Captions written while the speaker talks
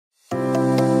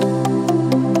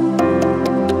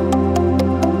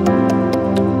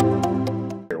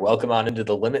welcome on into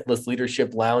the Limitless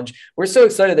Leadership Lounge. We're so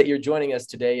excited that you're joining us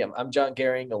today. I'm John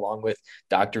Gehring, along with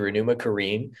Dr. Anuma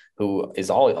Kareem, who is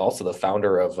also the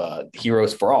founder of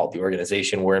Heroes for All, the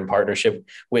organization we're in partnership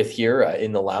with here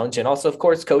in the lounge. And also, of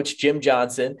course, Coach Jim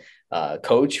Johnson,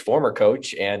 former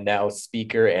coach, and now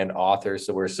speaker and author.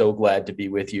 So we're so glad to be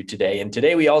with you today. And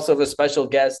today we also have a special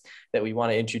guest that we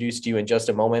want to introduce to you in just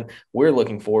a moment. We're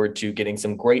looking forward to getting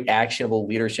some great actionable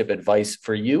leadership advice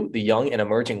for you, the young and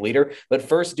emerging leader. But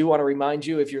first, do want to remind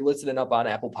you, if you're listening up on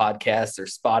Apple Podcasts or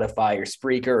Spotify or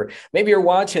Spreaker, or maybe you're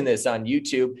watching this on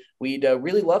YouTube, we'd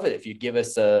really love it if you'd give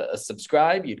us a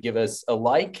subscribe, you'd give us a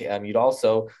like. You'd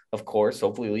also, of course,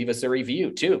 hopefully leave us a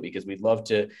review too, because we'd love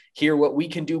to hear what we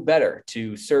can do better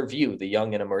to serve you, the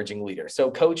young and emerging leader. So,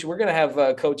 Coach, we're going to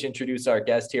have Coach introduce our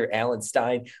guest here, Alan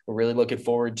Stein. We're really looking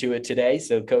forward to it today.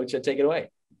 So, Coach, take it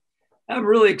away. I'm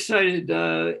really excited.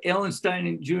 Alan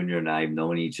Stein Jr. and I have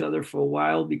known each other for a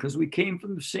while because we came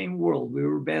from the same world. We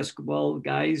were basketball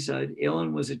guys.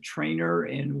 Alan was a trainer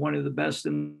and one of the best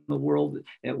in the world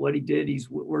at what he did. He's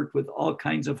worked with all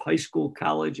kinds of high school,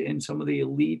 college, and some of the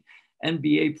elite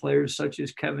NBA players such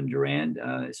as Kevin Durant.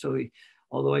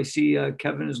 Although I see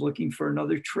Kevin is looking for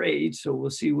another trade, so we'll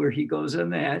see where he goes on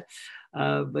that.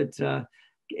 But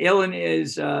Alan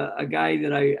is a guy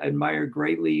that I admire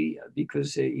greatly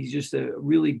because he's just a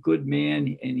really good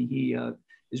man, and he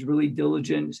is really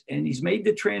diligent, and he's made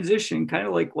the transition kind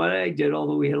of like what I did,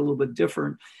 although we had a little bit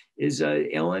different. Is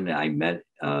Alan I met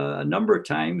a number of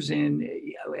times, and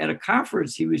at a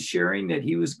conference he was sharing that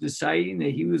he was deciding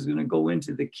that he was going to go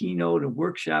into the keynote and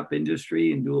workshop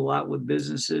industry and do a lot with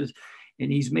businesses.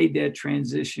 And he's made that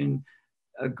transition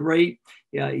great.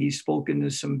 Yeah, he's spoken to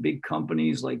some big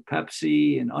companies like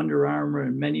Pepsi and Under Armour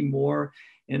and many more.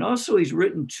 And also he's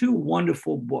written two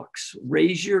wonderful books,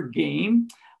 Raise Your Game,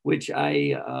 which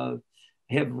I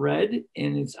have read,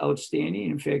 and it's outstanding.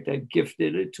 In fact, I've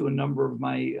gifted it to a number of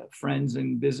my friends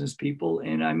and business people.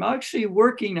 And I'm actually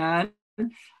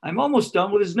I'm almost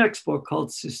done with his next book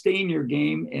called Sustain Your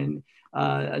Game, and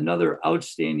another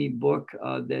outstanding book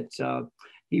that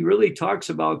he really talks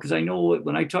about, because I know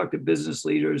when I talk to business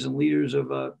leaders and leaders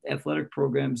of athletic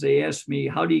programs, they ask me,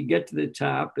 how do you get to the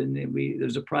top? And then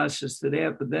there's a process to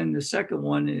that. But then the second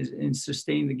one is in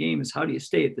Sustain the Game is how do you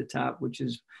stay at the top, which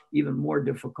is even more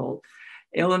difficult.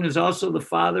 Alan is also the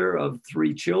father of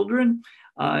 3 children,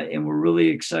 and we're really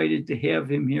excited to have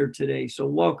him here today. So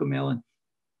welcome, Alan.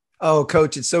 Oh,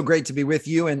 Coach, it's so great to be with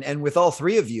you and with all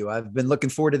 3 of you. I've been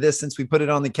looking forward to this since we put it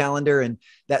on the calendar, and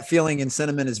that feeling and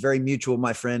sentiment is very mutual,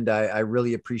 my friend. I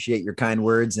really appreciate your kind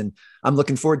words, and I'm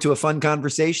looking forward to a fun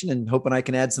conversation and hoping I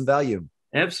can add some value.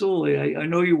 Absolutely. I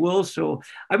know you will. So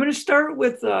I'm going to start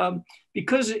with,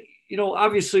 because,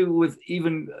 obviously with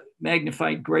even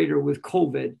magnified greater with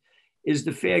COVID, is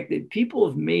the fact that people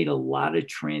have made a lot of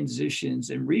transitions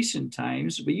in recent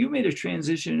times, but you made a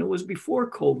transition, it was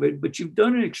before COVID, but you've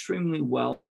done it extremely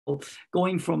well,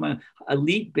 going from an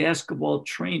elite basketball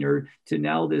trainer to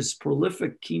now this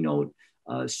prolific keynote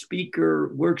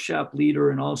speaker, workshop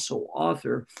leader, and also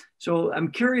author. So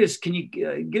I'm curious, can you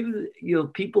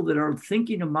give people that are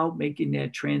thinking about making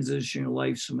that transition in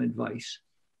life some advice?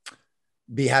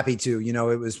 Be happy to.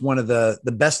 It was one of the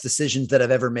best decisions that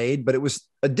I've ever made, but it was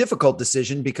a difficult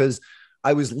decision because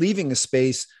I was leaving a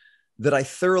space that I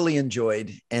thoroughly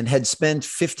enjoyed and had spent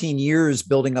 15 years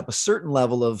building up a certain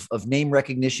level of name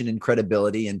recognition and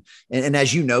credibility. And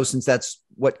as you know, since that's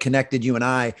what connected you and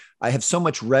I have so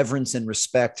much reverence and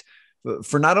respect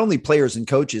for not only players and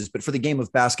coaches, but for the game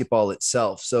of basketball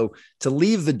itself. So to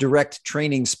leave the direct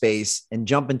training space and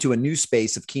jump into a new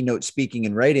space of keynote speaking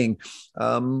and writing,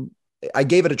 I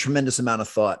gave it a tremendous amount of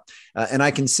thought. And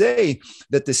I can say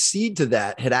that the seed to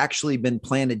that had actually been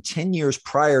planted 10 years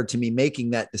prior to me making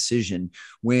that decision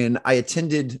when I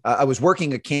was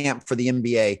working a camp for the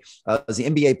NBA, as the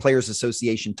NBA Players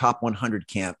Association Top 100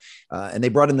 camp. And they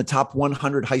brought in the top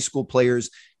 100 high school players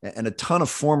and a ton of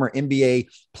former NBA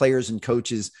players and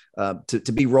coaches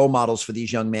to be role models for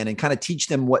these young men and kind of teach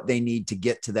them what they need to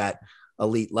get to that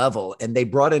elite level. And they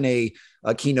brought in a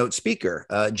keynote speaker,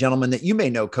 a gentleman that you may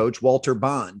know, Coach, Walter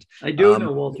Bond. I do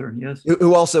know Walter, yes.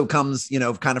 Who also comes,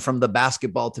 kind of from the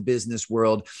basketball to business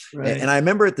world. Right. And I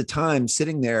remember at the time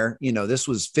sitting there, this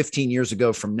was 15 years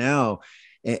ago from now,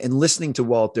 and listening to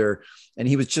Walter. And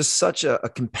he was just such a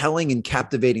compelling and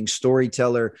captivating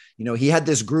storyteller. He had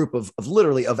this group of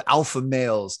literally of alpha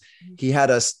males. He had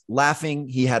us laughing.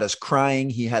 He had us crying.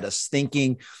 He had us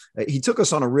thinking. He took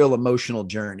us on a real emotional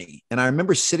journey. And I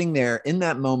remember sitting there in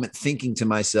that moment thinking to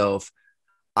myself,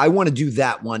 I want to do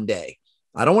that one day.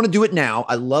 I don't want to do it now.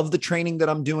 I love the training that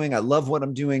I'm doing. I love what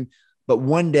I'm doing, but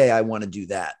one day I want to do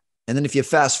that. And then if you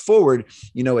fast forward,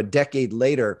 a decade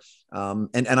later,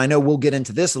 and I know we'll get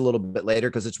into this a little bit later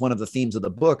because it's one of the themes of the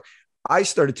book, I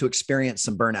started to experience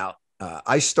some burnout.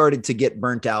 I started to get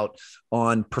burnt out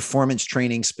on performance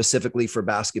training specifically for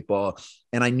basketball.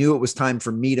 And I knew it was time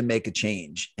for me to make a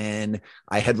change. And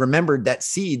I had remembered that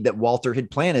seed that Walter had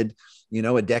planted,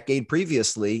 a decade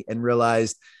previously, and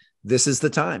realized this is the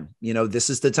time. This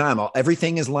is the time.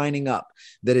 Everything is lining up.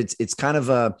 That it's kind of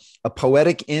a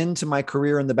poetic end to my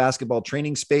career in the basketball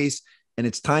training space. And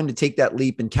it's time to take that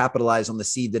leap and capitalize on the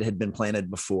seed that had been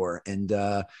planted before. And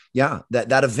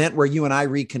that event where you and I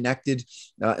reconnected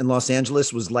in Los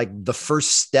Angeles was like the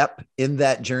first step in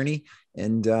that journey.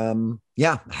 And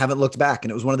I haven't looked back.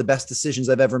 And it was one of the best decisions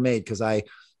I've ever made because I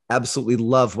absolutely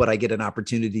love what I get an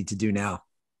opportunity to do now.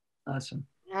 Awesome.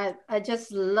 I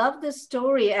just love this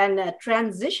story and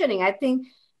transitioning. I think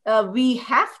we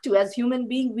have to, as human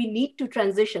beings, we need to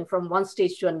transition from one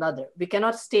stage to another. We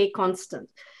cannot stay constant.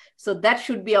 So that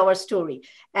should be our story.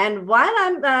 And while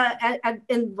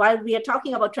while we are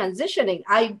talking about transitioning,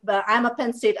 I'm a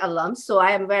Penn State alum, so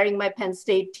I am wearing my Penn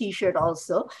State T-shirt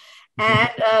also.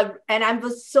 And I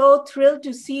was so thrilled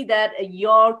to see that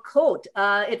your quote,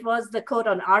 it was the quote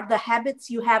on "Are the habits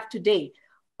you have today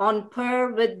on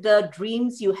par with the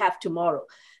dreams you have tomorrow?"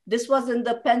 This was in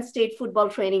the Penn State Football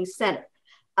Training Center.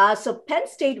 So Penn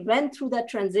State went through that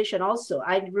transition also.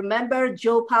 I remember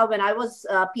Joe Powell, when I was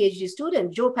a PhD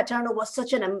student, Joe Paterno was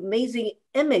such an amazing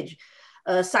image,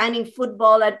 signing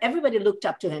football, and everybody looked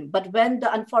up to him. But when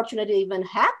the unfortunate event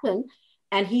happened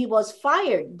and he was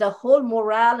fired, the whole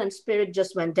morale and spirit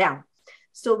just went down.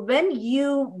 So when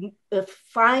you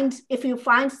if you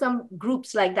find some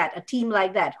groups like that, a team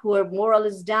like that, who morale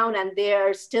is down and they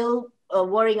are still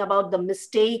worrying about the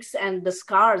mistakes and the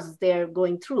scars they're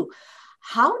going through,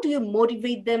 how do you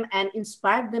motivate them and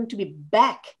inspire them to be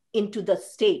back into the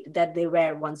state that they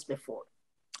were once before?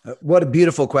 What a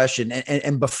beautiful question.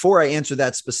 And before I answer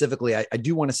that specifically, I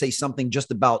do want to say something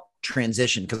just about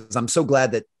transition, because I'm so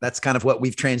glad that that's kind of what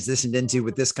we've transitioned into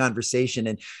with this conversation.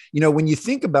 And, when you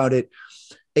think about it,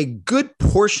 a good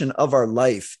portion of our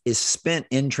life is spent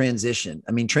in transition.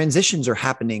 I mean, transitions are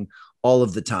happening all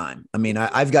of the time. I mean,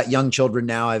 I've got young children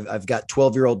now. I've got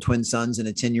 12-year-old twin sons and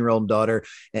a 10-year-old daughter,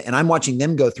 and I'm watching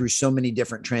them go through so many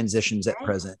different transitions at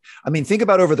present. I mean, think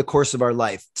about over the course of our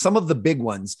life, some of the big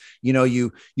ones,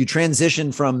 you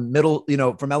transition from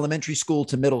from elementary school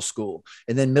to middle school,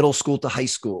 and then middle school to high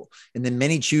school. And then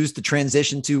many choose to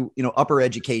transition to, upper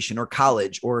education or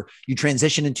college, or you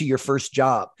transition into your first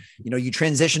job. You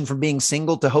transition from being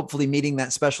single to hopefully meeting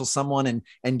that special someone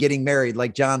and getting married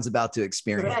like John's about to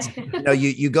experience. Right.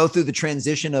 You go through the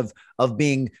transition of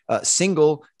being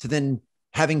single to then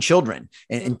having children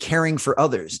and caring for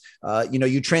others.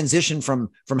 You transition from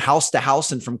house to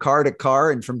house and from car to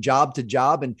car and from job to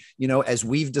job. And, as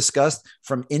we've discussed,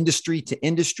 from industry to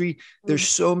industry, there's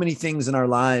so many things in our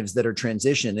lives that are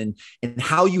transition, and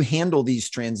how you handle these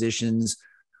transitions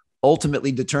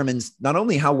ultimately determines not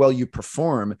only how well you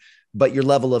perform, but your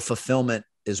level of fulfillment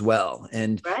as well.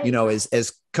 And, right.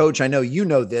 As coach, I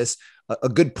know, this, a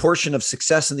good portion of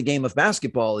success in the game of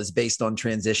basketball is based on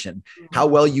transition. How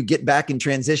well you get back in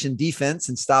transition defense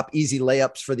and stop easy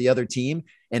layups for the other team,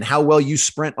 and how well you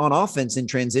sprint on offense in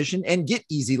transition and get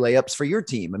easy layups for your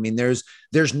team. I mean, there's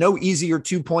no easier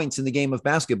 2 points in the game of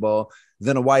basketball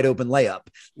than a wide open layup.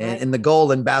 Right. And the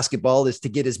goal in basketball is to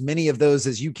get as many of those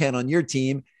as you can on your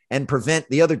team and prevent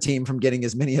the other team from getting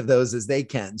as many of those as they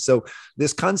can. So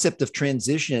this concept of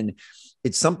transition,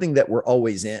 it's something that we're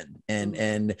always in.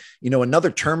 And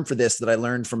another term for this that I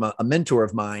learned from a mentor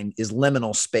of mine is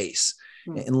liminal space.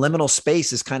 And liminal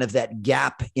space is kind of that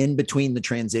gap in between the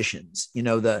transitions.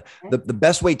 The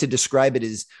best way to describe it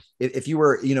is if you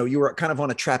were kind of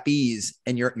on a trapeze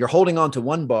and you're holding on to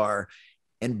one bar,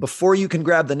 and before you can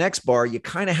grab the next bar, you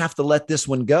kind of have to let this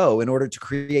one go in order to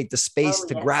create the space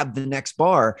to grab the next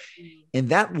bar. And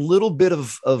that little bit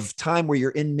of time where you're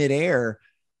in midair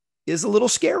is a little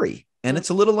scary and it's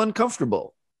a little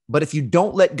uncomfortable. But if you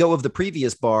don't let go of the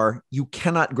previous bar, you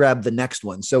cannot grab the next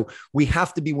one. So we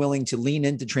have to be willing to lean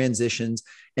into transitions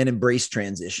and embrace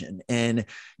transition. And,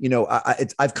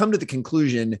 I've come to the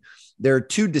conclusion there are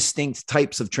two distinct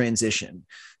types of transition.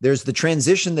 There's the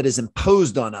transition that is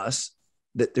imposed on us,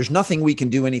 that there's nothing we can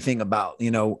do anything about.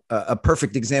 A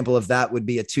perfect example of that would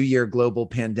be a 2-year global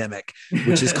pandemic,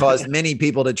 which has caused many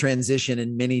people to transition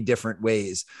in many different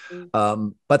ways.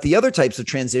 But the other types of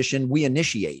transition we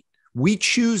initiate. We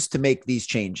choose to make these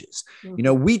changes.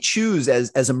 We choose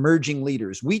as emerging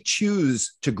leaders, we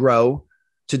choose to grow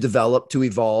to develop, to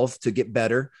evolve, to get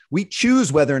better. We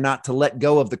choose whether or not to let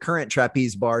go of the current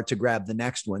trapeze bar to grab the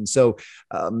next one. So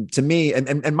to me,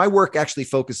 and my work actually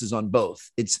focuses on both.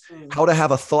 It's how to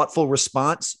have a thoughtful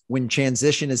response when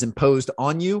transition is imposed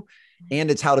on you.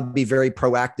 And it's how to be very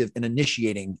proactive in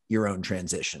initiating your own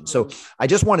transition. So I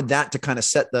just wanted that to kind of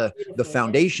set the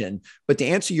foundation. But to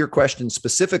answer your question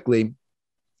specifically,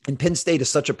 and Penn State is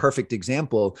such a perfect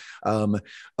example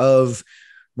of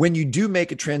when you do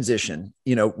make a transition,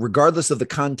 regardless of the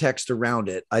context around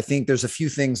it. I think there's a few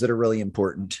things that are really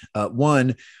important.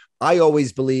 One, I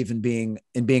always believe in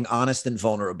being honest and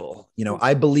vulnerable.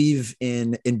 I believe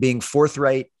in being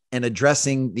forthright and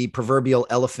addressing the proverbial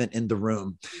elephant in the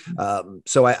room.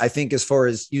 So I think, as far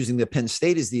as using the Penn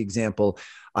State as the example,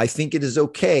 I think it is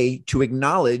okay to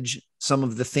acknowledge some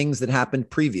of the things that happened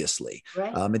previously.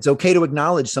 Right. It's okay to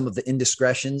acknowledge some of the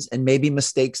indiscretions and maybe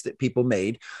mistakes that people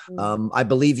made. I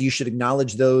believe you should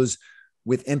acknowledge those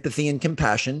with empathy and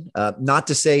compassion, not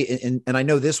to say, and I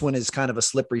know this one is kind of a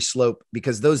slippery slope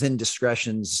because those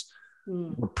indiscretions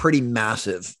were pretty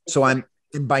massive. So I'm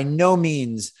by no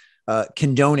means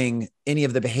condoning any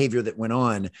of the behavior that went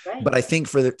on. Right. But I think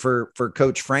for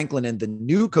Coach Franklin and the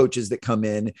new coaches that come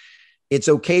in, it's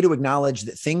okay to acknowledge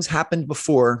that things happened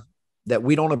before that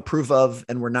we don't approve of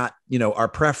and we're not, our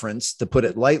preference, to put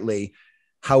it lightly.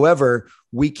 However,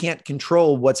 we can't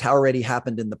control what's already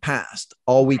happened in the past.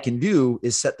 All we can do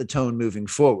is set the tone moving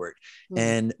forward.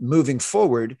 And moving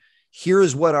forward,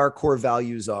 here's what our core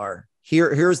values are.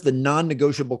 Here's the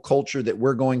non-negotiable culture that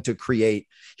we're going to create.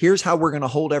 Here's how we're going to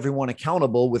hold everyone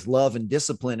accountable with love and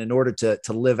discipline in order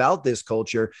to live out this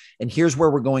culture. And here's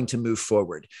where we're going to move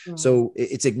forward. So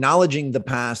it's acknowledging the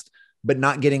past, but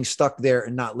not getting stuck there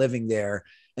and not living there.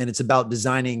 And it's about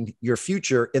designing your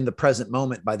future in the present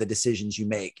moment by the decisions you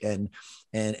make. And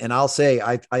I'll say,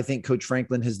 I think Coach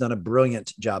Franklin has done a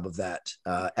brilliant job of that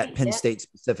at Penn State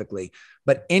specifically.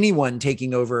 But anyone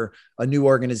taking over a new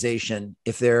organization,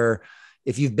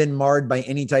 if you've been marred by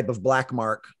any type of black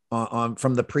mark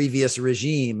from the previous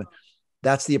regime,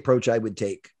 that's the approach I would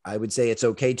take. I would say it's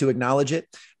okay to acknowledge it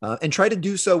and try to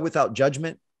do so without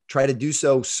judgment. Try to do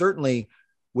so certainly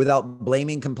without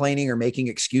blaming, complaining, or making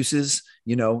excuses.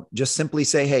 Just simply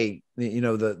say, hey,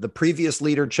 the previous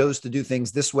leader chose to do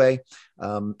things this way,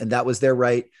 and that was their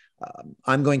right.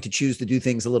 I'm going to choose to do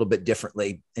things a little bit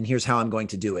differently, and here's how I'm going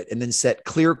to do it. And then set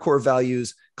clear core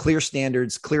values, clear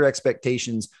standards, clear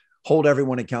expectations, hold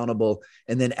everyone accountable.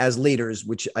 And then as leaders,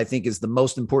 which I think is the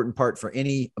most important part for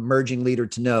any emerging leader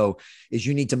to know, is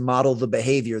you need to model the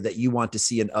behavior that you want to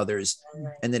see in others.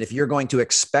 And then if you're going to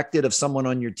expect it of someone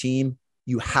on your team,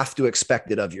 you have to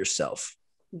expect it of yourself.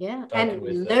 Yeah. And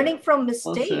learning from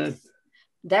mistakes.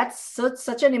 That's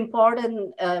such an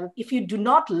important, if you do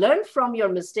not learn from your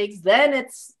mistakes, then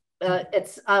it's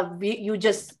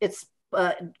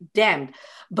damned.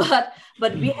 But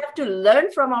we have to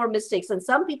learn from our mistakes, and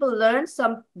some people learn,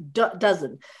 some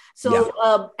doesn't.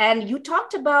 So, and you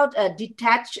talked about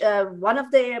detach. One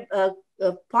of the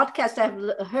podcasts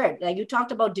I've heard, you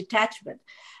talked about detachment.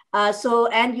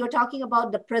 And you're talking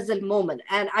about the present moment.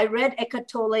 And I read Eckhart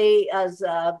Tolle as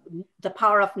The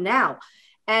Power of Now,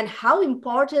 and how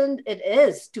important it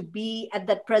is to be at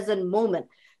that present moment.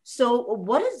 So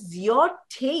what is your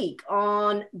take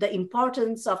on the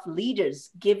importance of leaders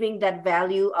giving that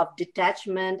value of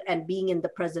detachment and being in the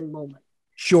present moment?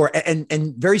 Sure.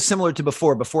 And very similar to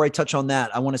before I touch on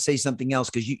that, I want to say something else,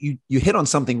 because you hit on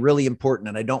something really important,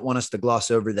 and I don't want us to gloss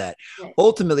over that. Right.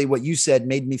 Ultimately, what you said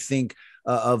made me think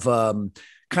of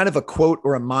kind of a quote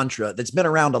or a mantra that's been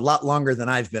around a lot longer than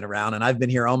I've been around. And I've been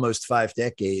here almost 5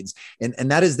 decades. And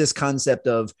that is this concept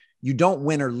of you don't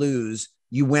win or lose,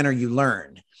 you win or you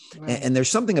learn. Right. And there's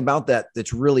something about that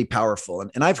that's really powerful.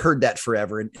 And I've heard that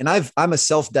forever. And I'm a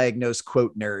self-diagnosed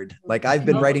quote nerd. Like I've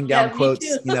been writing down quotes,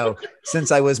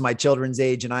 since I was my children's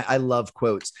age, and I love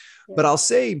quotes. Yeah. But I'll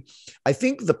say, I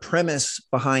think the premise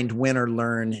behind win or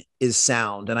learn is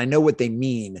sound, and I know what they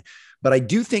mean, but I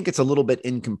do think it's a little bit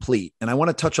incomplete. And I want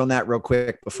to touch on that real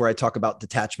quick before I talk about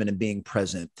detachment and being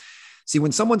present. See,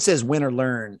 when someone says win or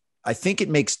learn, I think it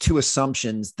makes 2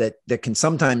 assumptions that can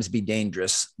sometimes be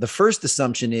dangerous. The first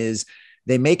assumption is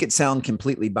they make it sound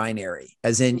completely binary,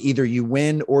 as in either you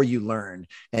win or you learn.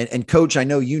 And Coach, I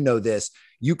know you know this.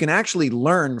 You can actually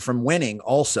learn from winning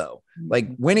also. Like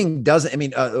learning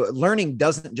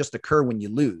doesn't just occur when you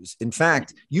lose. In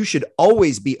fact, you should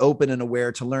always be open and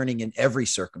aware to learning in every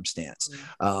circumstance.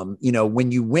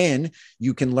 When you win,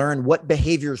 you can learn what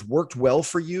behaviors worked well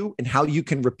for you and how you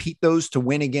can repeat those to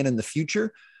win again in the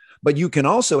future. But you can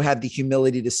also have the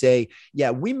humility to say, yeah,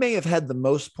 we may have had the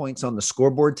most points on the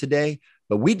scoreboard today,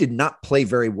 but we did not play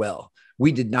very well.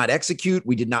 We did not execute.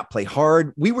 We did not play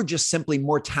hard. We were just simply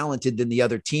more talented than the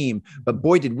other team. But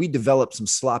boy, did we develop some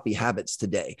sloppy habits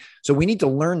today. So we need to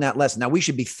learn that lesson. Now, we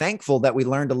should be thankful that we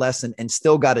learned a lesson and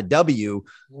still got a W,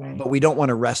 right, but we don't want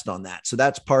to rest on that. So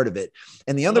that's part of it.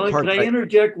 And the other part— Can I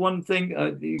interject one thing?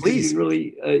 Please. You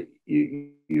really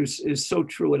is so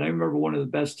true. And I remember one of the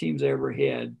best teams I ever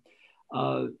had.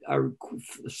 Our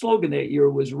slogan that year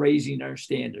was raising our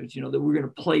standards, that we're going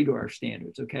to play to our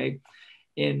standards. Okay.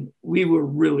 And we were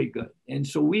really good. And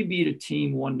so we beat a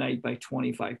team one night by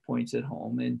 25 points at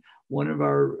home. And one of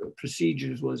our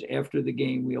procedures was after the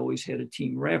game, we always had a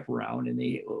team wraparound, and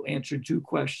they answered 2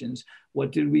 questions.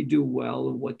 What did we do well?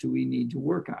 And what do we need to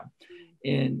work on?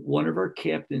 And one of our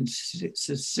captains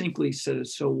succinctly said it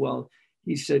so well.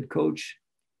 He said, Coach,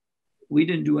 we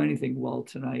didn't do anything well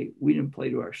tonight. We didn't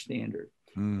play to our standard.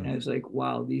 And I was like,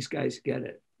 wow, these guys get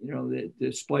it. That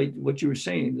despite what you were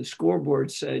saying, the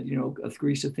scoreboard said,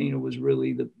 Greece Athena was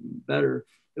really the better.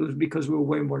 It was because we were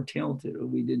way more talented, or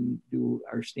we didn't do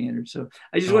our standards. So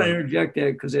I just want to interject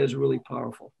that because that was really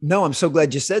powerful. No, I'm so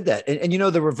glad you said that. And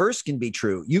the reverse can be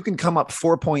true. You can come up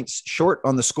 4 points short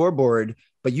on the scoreboard,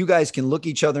 but you guys can look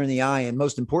each other in the eye and,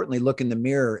 most importantly, look in the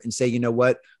mirror and say, you know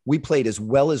what? We played as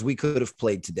well as we could have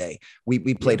played today. We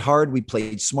played hard. We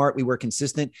played smart. We were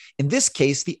consistent. In this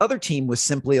case, the other team was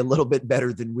simply a little bit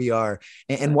better than we are.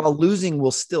 And while losing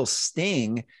will still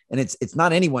sting, and it's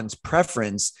not anyone's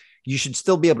preference, you should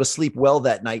still be able to sleep well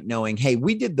that night knowing, hey,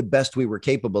 we did the best we were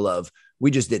capable of. We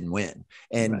just didn't win.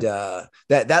 And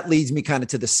that leads me kind of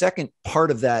to the second part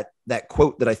of that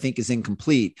quote that I think is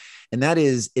incomplete. And that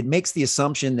is, it makes the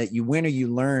assumption that you win or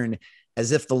you learn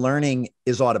as if the learning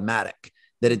is automatic,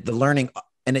 that the learning,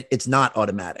 and it's not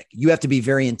automatic. You have to be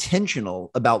very intentional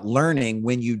about learning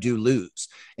when you do lose.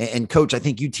 And Coach, I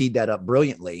think you teed that up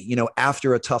brilliantly.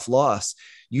 After a tough loss,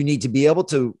 you need to be able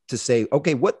to say,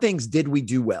 okay, what things did we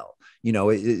do well?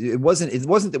 It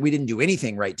wasn't that we didn't do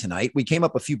anything right tonight. We came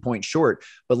up a few points short,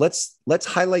 but let's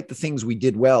highlight the things we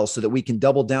did well so that we can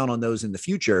double down on those in the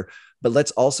future. But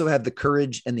let's also have the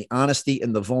courage and the honesty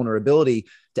and the vulnerability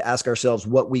to ask ourselves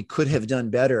what we could have done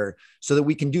better so that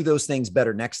we can do those things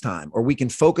better next time, or we can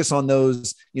focus on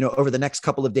those, over the next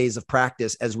couple of days of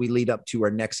practice as we lead up to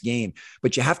our next game.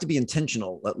 But you have to be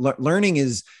intentional. Learning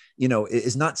is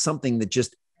not something that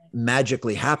just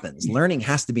magically happens. Learning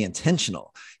has to be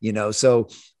intentional, so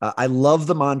I love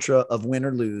the mantra of win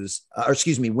or lose,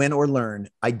 win or learn.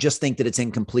 I just think that it's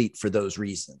incomplete for those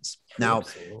reasons. Now,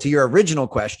 absolutely, to your original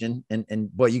question, and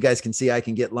boy, you guys can see I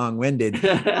can get long-winded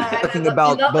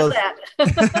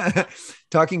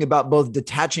talking about both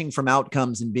detaching from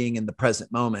outcomes and being in the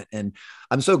present moment. And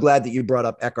I'm so glad that you brought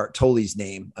up Eckhart Tolle's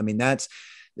name. I mean,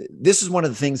 this is one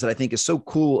of the things that I think is so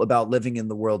cool about living in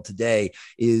the world today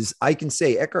is I can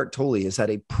say Eckhart Tolle has had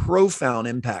a profound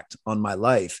impact on my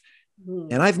life,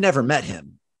 and I've never met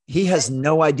him. He has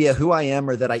no idea who I am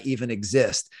or that I even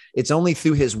exist. It's only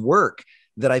through his work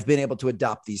that I've been able to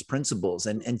adopt these principles.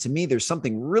 And to me, there's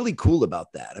something really cool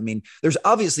about that. I mean, there's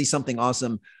obviously something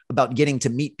awesome about getting to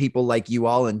meet people like you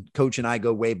all, and Coach and I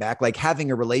go way back. Like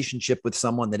having a relationship with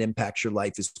someone that impacts your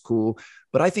life is cool,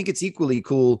 but I think it's equally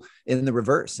cool in the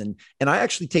reverse. And I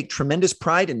actually take tremendous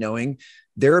pride in knowing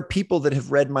there are people that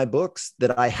have read my books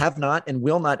that I have not and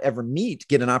will not ever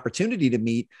get an opportunity to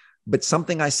meet, but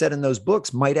something I said in those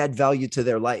books might add value to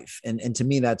their life. And to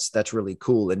me, that's really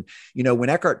cool. And, when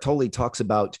Eckhart Tolle talks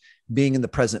about being in the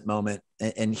present moment,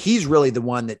 and he's really the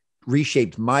one that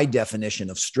reshaped my definition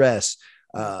of stress.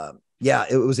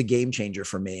 It was a game changer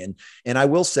for me. And I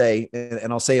will say,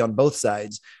 and I'll say on both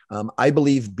sides, I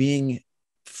believe being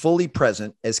fully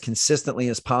present as consistently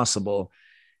as possible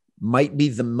might be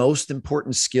the most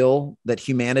important skill that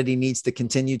humanity needs to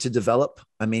continue to develop.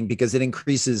 I mean, because it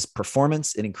increases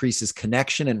performance, it increases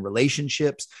connection and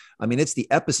relationships. I mean, it's the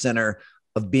epicenter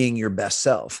of being your best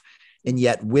self. And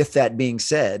yet with that being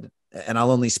said, and I'll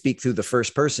only speak through the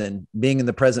first person, being in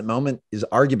the present moment is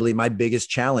arguably my biggest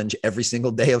challenge every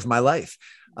single day of my life.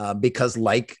 Because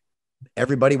like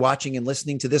everybody watching and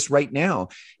listening to this right now,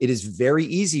 it is very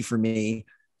easy for me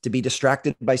to be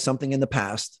distracted by something in the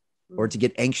past or to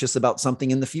get anxious about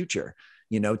something in the future,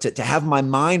 to have my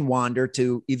mind wander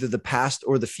to either the past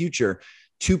or the future,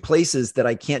 2 places that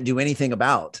I can't do anything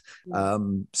about.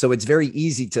 So it's very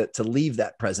easy to leave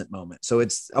that present moment. So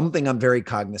it's something I'm very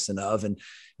cognizant of. And,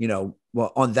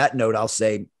 on that note, I'll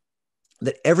say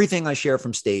that everything I share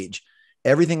from stage,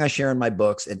 everything I share in my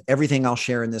books, and everything I'll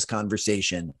share in this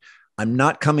conversation, I'm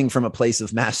not coming from a place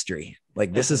of mastery.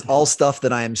 Like this is all stuff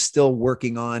that I am still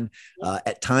working on.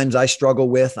 At times I struggle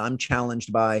with, I'm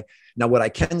challenged by. Now, what I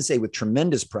can say with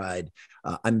tremendous pride,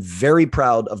 I'm very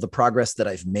proud of the progress that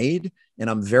I've made, and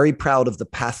I'm very proud of the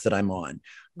path that I'm on.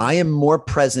 I am more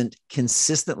present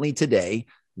consistently today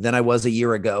than I was a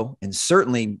year ago, and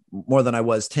certainly more than I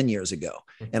was 10 years ago.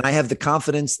 And I have the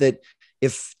confidence that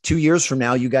if 2 years from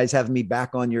now, you guys have me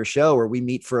back on your show or we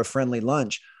meet for a friendly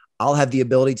lunch, I'll have the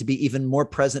ability to be even more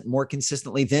present, more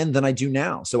consistently then than I do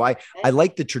now. So I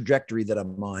like the trajectory that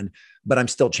I'm on, but I'm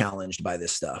still challenged by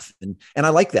this stuff. And I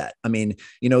like that. I mean,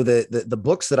 you know, the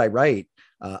books that I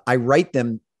write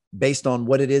them based on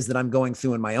what it is that I'm going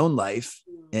through in my own life.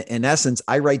 In essence,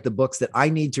 I write the books that I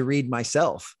need to read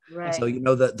myself. Right. So, you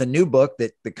know, the new book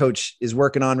that the coach is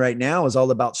working on right now is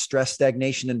all about stress,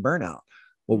 stagnation, and burnout.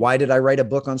 Well, why did I write a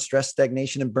book on stress,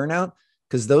 stagnation, and burnout?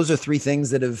 Because those are three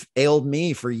things that have ailed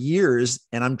me for years,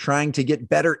 and I'm trying to get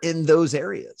better in those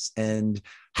areas and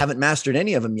haven't mastered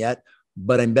any of them yet,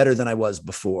 but I'm better than I was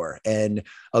before. And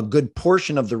a good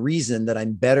portion of the reason that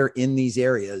I'm better in these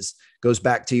areas goes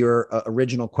back to your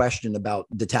original question about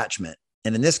detachment.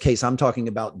 And in this case, I'm talking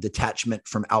about detachment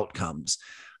from outcomes.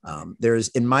 There's,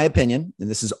 in my opinion, and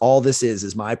this is all this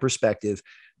is my perspective,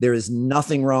 there is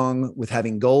nothing wrong with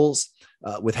having goals,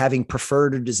 with having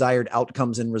preferred or desired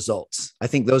outcomes and results. I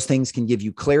think those things can give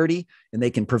you clarity and they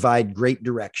can provide great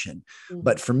direction. Mm-hmm.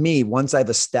 But for me, once I've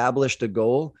established a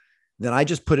goal, then I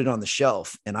just put it on the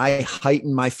shelf and I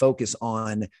heighten my focus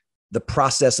on the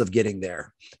process of getting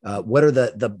there. What are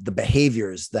the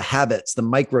behaviors, the habits, the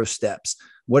micro steps?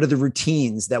 What are the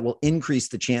routines that will increase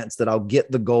the chance that I'll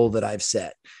get the goal that I've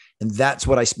set? And that's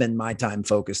what I spend my time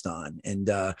focused on. And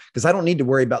because I don't need to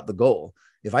worry about the goal.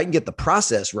 If I can get the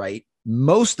process right,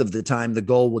 most of the time, the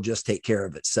goal will just take care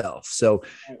of itself. So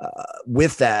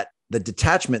with that, the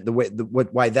detachment,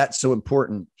 why that's so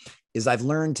important is I've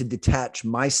learned to detach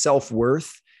my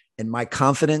self-worth and my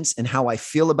confidence and how I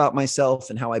feel about myself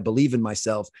and how I believe in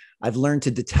myself. I've learned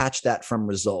to detach that from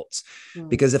results.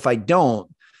 Because if I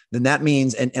don't, then that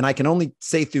means, and I can only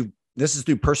say through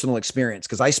personal experience,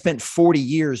 because I spent 40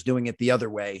 years doing it the other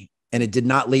way and it did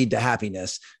not lead to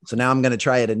happiness. So now I'm going to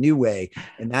try it a new way.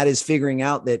 And that is figuring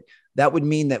out that would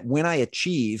mean that when I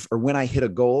achieve or when I hit a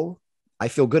goal, I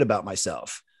feel good about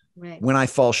myself. Right. When I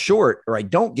fall short or I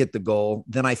don't get the goal,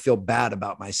 then I feel bad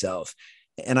about myself.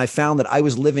 And I found that I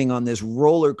was living on this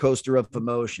roller coaster of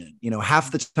emotion. You know,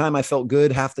 half the time I felt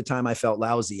good, half the time I felt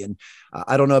lousy. And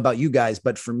I don't know about you guys,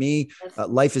 but for me,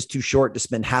 life is too short to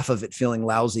spend half of it feeling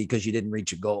lousy because you didn't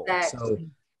reach a goal. Exactly. So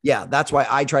yeah, that's why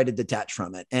I try to detach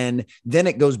from it. And then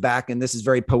it goes back, and this is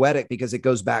very poetic because it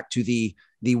goes back to the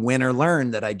win or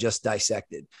learn that I just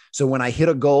dissected. So when I hit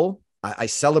a goal, I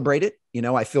celebrate it. You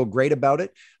know, I feel great about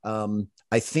it.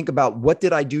 I think about what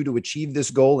did I do to achieve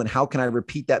this goal and how can I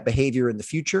repeat that behavior in the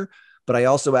future? But I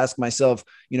also ask myself,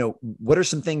 you know, what are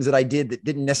some things that I did that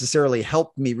didn't necessarily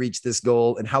help me reach this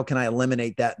goal? And how can I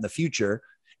eliminate that in the future?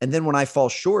 And then when I fall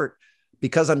short,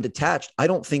 because I'm detached, I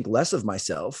don't think less of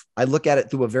myself. I look at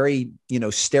it through a very,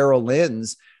 sterile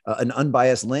lens, an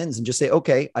unbiased lens, and just say,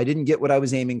 okay, I didn't get what I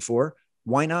was aiming for.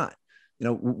 Why not?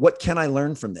 What can I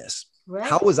learn from this? Right.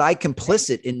 How was I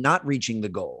complicit in not reaching the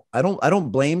goal? I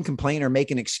don't blame, complain, or make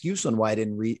an excuse on why I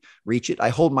didn't reach it. I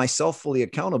hold myself fully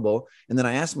accountable. And then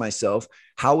I ask myself,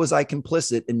 how was I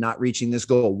complicit in not reaching this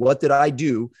goal? What did I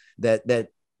do that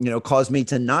caused me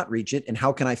to not reach it? And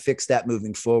how can I fix that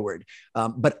moving forward?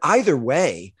 But either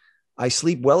way, I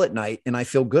sleep well at night and I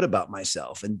feel good about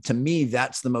myself. And to me,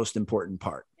 that's the most important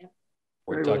part.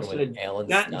 We're talking with Alan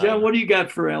Stein. John, what do you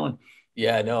got for Alan?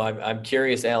 Yeah, no, I'm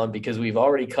curious, Alan, because we've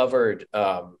already covered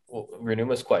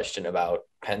Renuma's question about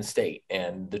Penn State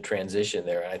and the transition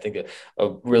there. And I think a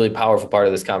really powerful part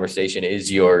of this conversation is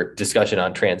your discussion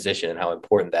on transition and how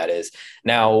important that is.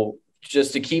 Now,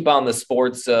 just to keep on the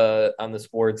sports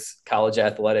college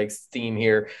athletics theme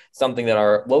here, something that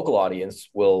our local audience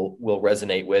will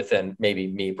resonate with, and maybe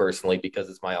me personally because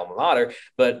it's my alma mater,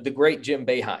 but the great Jim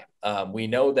Boeheim. We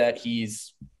know that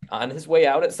he's on his way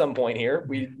out at some point here.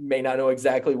 We may not know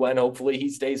exactly when. Hopefully he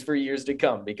stays for years to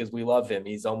come because we love him.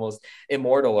 He's almost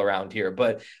immortal around here.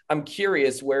 But I'm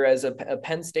curious, whereas a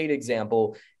Penn State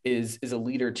example is a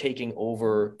leader taking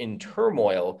over in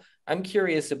turmoil, I'm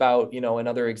curious about,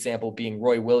 another example being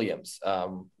Roy Williams,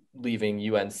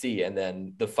 leaving UNC. And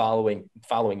then the following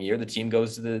year, the team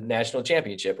goes to the national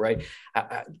championship, right?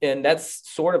 And that's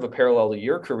sort of a parallel to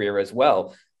your career as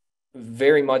well.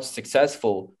 Very much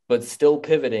successful, but still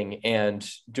pivoting and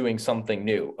doing something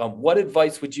new. What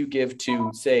advice would you give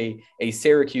to, say, a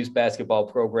Syracuse basketball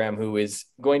program who is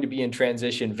going to be in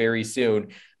transition very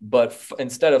soon, but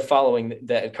instead of following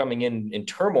that, coming in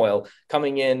turmoil,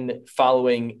 coming in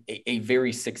following a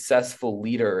very successful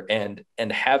leader and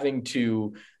having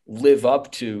to live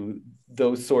up to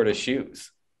those sort of shoes?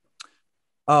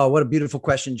 Oh, what a beautiful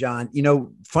question, John.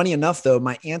 Funny enough, though,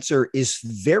 my answer is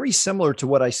very similar to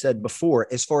what I said before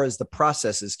as far as the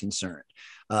process is concerned.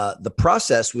 The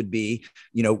process would be,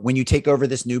 when you take over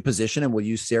this new position, and we'll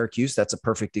use Syracuse, that's a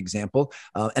perfect example.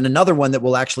 And another one that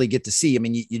we'll actually get to see. I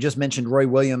mean, you just mentioned Roy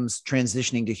Williams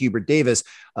transitioning to Hubert Davis,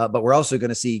 but we're also going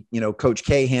to see, Coach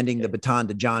K handing the baton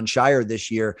to John Shire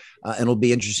this year. And it'll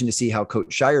be interesting to see how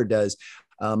Coach Shire does.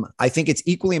 I think it's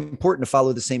equally important to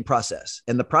follow the same process.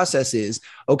 And the process is,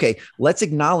 okay, let's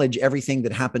acknowledge everything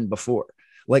that happened before.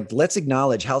 Like, let's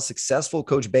acknowledge how successful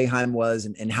Coach Boeheim was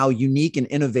and how unique and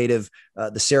innovative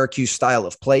the Syracuse style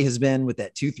of play has been with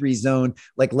that 2-3 zone.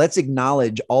 Like, let's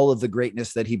acknowledge all of the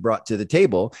greatness that he brought to the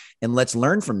table, and let's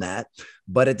learn from that.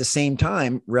 But at the same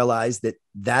time, realize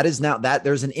that is now that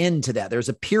there's an end to that. There's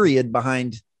a period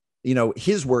behind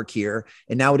his work here.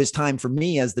 And now it is time for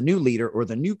me as the new leader or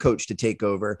the new coach to take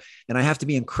over. And I have to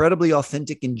be incredibly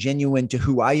authentic and genuine to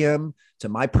who I am, to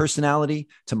my personality,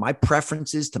 to my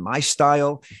preferences, to my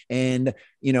style. And,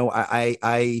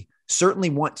 I certainly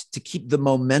want to keep the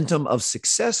momentum of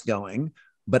success going,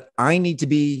 but I need to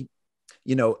be,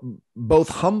 both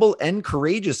humble and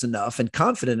courageous enough and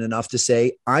confident enough to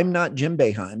say, I'm not Jim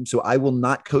Boeheim, so I will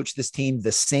not coach this team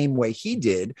the same way he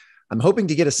did. I'm hoping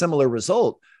to get a similar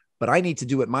result, but I need to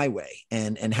do it my way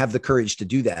and have the courage to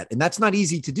do that. And that's not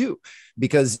easy to do,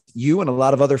 because you and a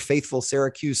lot of other faithful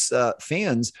Syracuse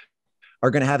fans are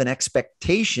going to have an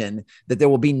expectation that there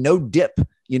will be no dip,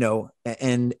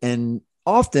 and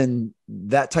often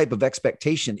that type of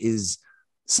expectation is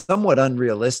somewhat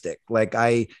unrealistic.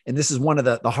 And this is one of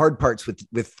the hard parts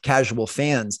with casual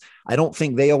fans. I don't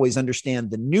think they always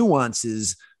understand the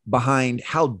nuances behind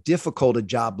how difficult a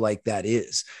job like that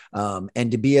is.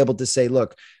 And to be able to say,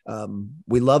 look,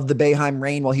 we loved the Boeheim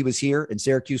reign while he was here and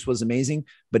Syracuse was amazing,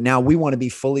 but now we want to be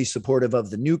fully supportive of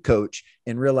the new coach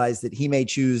and realize that he may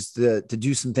choose to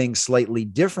do some things slightly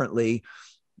differently,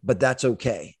 but that's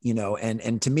okay.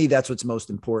 And to me, that's what's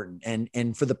most important.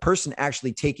 And for the person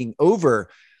actually taking over,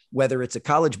 whether it's a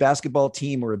college basketball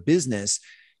team or a business,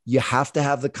 you have to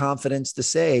have the confidence to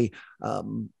say,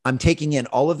 I'm taking in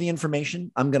all of the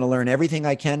information. I'm going to learn everything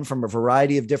I can from a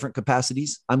variety of different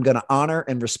capacities. I'm going to honor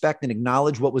and respect and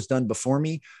acknowledge what was done before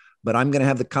me, but I'm going to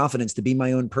have the confidence to be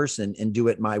my own person and do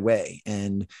it my way.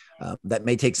 And that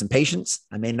may take some patience.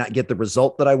 I may not get the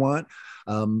result that I want.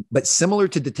 But similar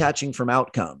to detaching from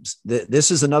outcomes, this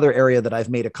is another area that I've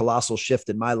made a colossal shift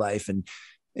in my life. And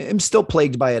I'm still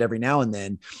plagued by it every now and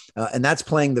then. And that's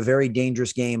playing the very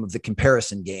dangerous game of the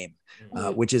comparison game,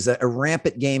 which is a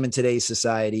rampant game in today's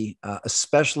society,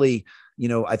 especially,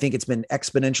 I think it's been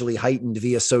exponentially heightened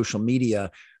via social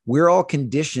media. We're all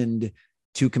conditioned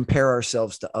to compare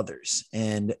ourselves to others,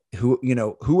 and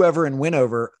whoever and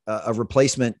whenever a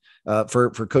replacement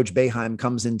for Coach Boeheim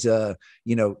comes into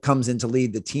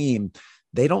lead the team,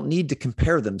 they don't need to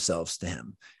compare themselves to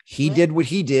him. He did what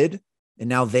he did, and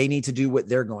now they need to do what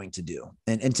they're going to do.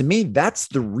 And to me, that's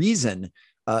the reason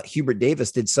Hubert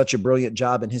Davis did such a brilliant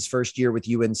job in his first year with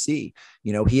UNC.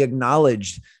 He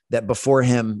acknowledged that before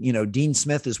him, Dean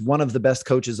Smith is one of the best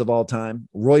coaches of all time.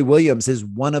 Roy Williams is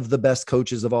one of the best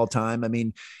coaches of all time. I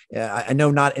mean, I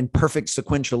know not in perfect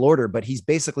sequential order, but he's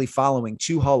basically following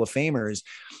two Hall of Famers,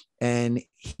 and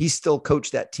he still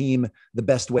coached that team the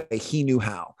best way he knew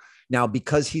how. Now,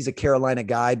 because he's a Carolina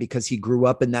guy, because he grew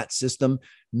up in that system,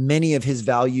 many of his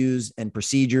values and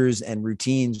procedures and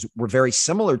routines were very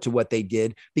similar to what they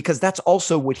did, because that's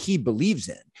also what he believes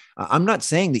in. I'm not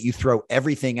saying that you throw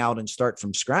everything out and start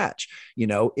from scratch.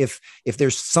 If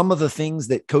there's some of the things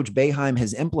that Coach Boeheim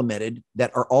has implemented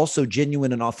that are also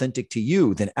genuine and authentic to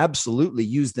you, then absolutely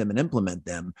use them and implement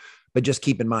them. But just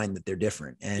keep in mind that they're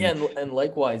different. And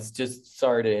likewise, just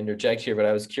sorry to interject here, but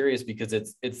I was curious because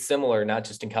it's similar, not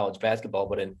just in college basketball,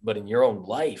 but in your own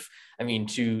life. I mean,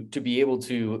 to be able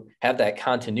to have that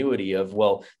continuity of,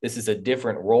 well, this is a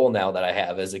different role now that I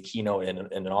have as a keynote and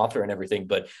an author and everything,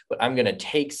 but I'm going to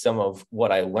take some of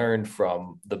what I learned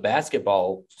from the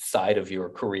basketball side of your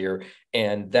career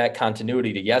and that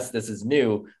continuity to, yes, this is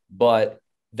new, but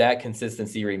that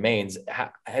consistency remains.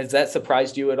 Has that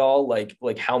surprised you at all?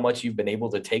 Like how much you've been able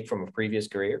to take from a previous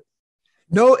career?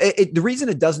 No, the reason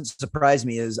it doesn't surprise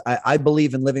me is I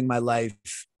believe in living my life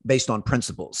based on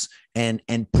principles, and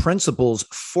principles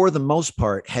for the most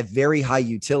part have very high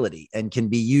utility and can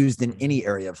be used in any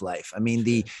area of life. I mean,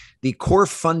 the core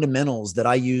fundamentals that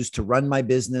I use to run my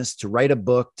business, to write a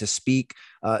book, to speak,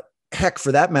 heck,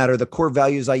 for that matter, the core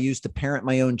values I use to parent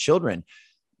my own children,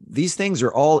 these things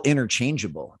are all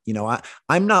interchangeable. You know,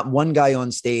 I'm not one guy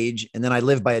on stage and then I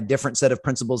live by a different set of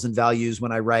principles and values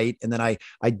when I write. And then I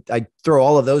throw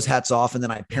all of those hats off and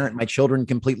then I parent my children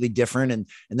completely different. And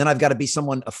then I've got to be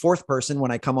a fourth person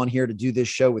when I come on here to do this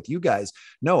show with you guys.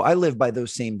 No, I live by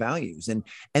those same values.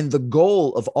 And the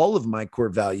goal of all of my core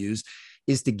values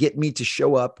is to get me to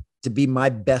show up to be my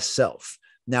best self.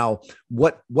 Now,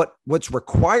 what's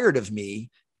required of me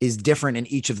is different in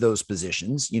each of those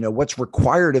positions. You know, what's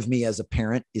required of me as a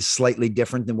parent is slightly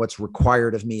different than what's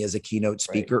required of me as a keynote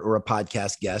speaker or a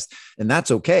podcast guest. And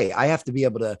that's okay. I have to be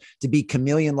able to be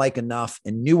chameleon-like enough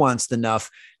and nuanced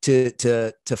enough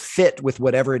to fit with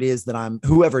whoever it is that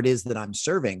I'm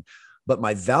serving. But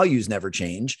my values never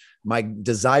change. My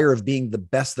desire of being the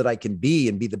best that I can be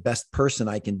and be the best person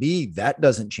I can be, that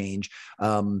doesn't change.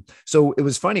 So it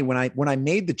was funny when I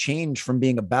made the change from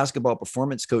being a basketball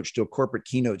performance coach to a corporate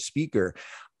keynote speaker,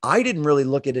 I didn't really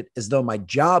look at it as though my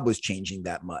job was changing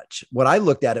that much. What I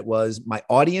looked at it was my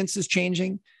audience is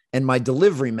changing and my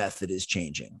delivery method is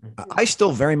changing. I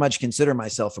still very much consider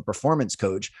myself a performance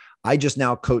coach. I just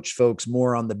now coach folks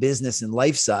more on the business and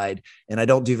life side, and I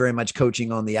don't do very much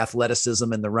coaching on the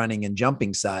athleticism and the running and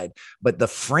jumping side, but the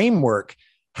framework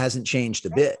hasn't changed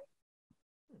a bit.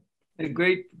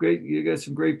 Great. You got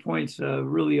some great points.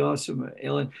 Really awesome,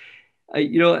 Alan.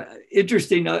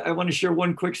 Interesting. I want to share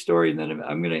one quick story, and then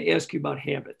I'm going to ask you about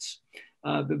habits.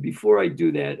 But before I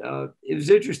do that, it was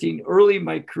interesting. Early in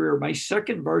my career, my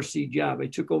second varsity job, I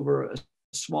took over a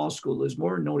small school that was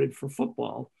more noted for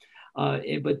football.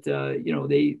 But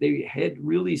they had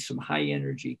really some high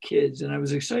energy kids. And I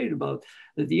was excited about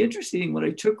that. The interesting thing, when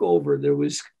I took over, there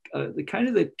was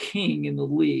the king in the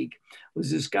league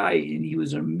was this guy, and he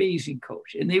was an amazing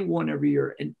coach. And they won every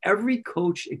year. And every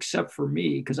coach except for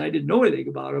me, because I didn't know anything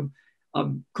about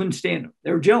him, couldn't stand him.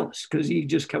 They were jealous because he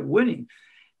just kept winning.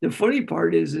 The funny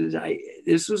part is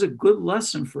this was a good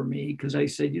lesson for me, because I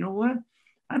said, you know what?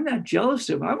 I'm not jealous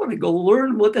of him. I want to go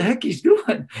learn what the heck he's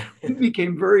doing. We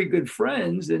became very good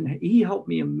friends, and he helped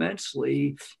me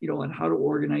immensely, on how to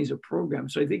organize a program.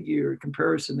 So I think your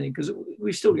comparison thing, because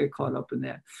we still get caught up in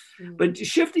that. Mm-hmm. But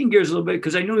shifting gears a little bit,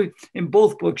 because I know in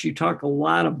both books you talk a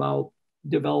lot about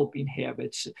developing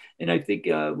habits, and I think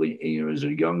as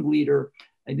a young leader,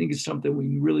 I think it's something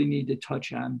we really need to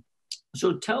touch on.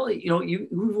 So you've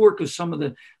worked with some of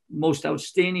the most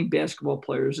outstanding basketball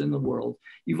players in the world.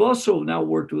 You've also now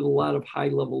worked with a lot of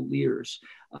high-level leaders.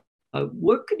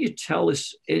 What could you tell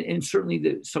us, and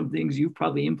certainly some things you've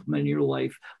probably implemented in your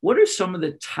life, what are some of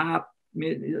the top,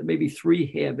 maybe 3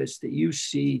 habits that you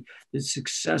see that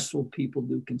successful people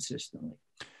do consistently?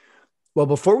 Well,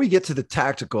 before we get to the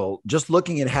tactical, just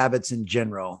looking at habits in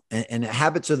general, and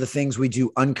habits are the things we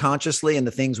do unconsciously and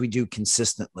the things we do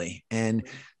consistently. And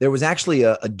there was actually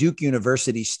a Duke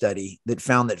University study that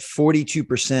found that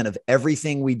 42% of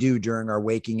everything we do during our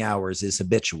waking hours is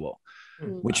habitual,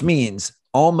 which means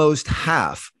almost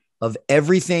half of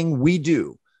everything we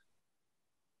do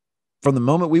from the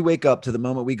moment we wake up to the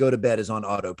moment we go to bed is on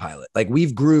autopilot. Like,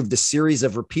 we've grooved a series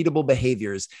of repeatable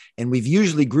behaviors, and we've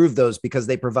usually grooved those because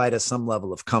they provide us some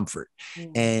level of comfort.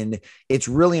 And it's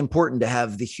really important to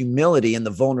have the humility and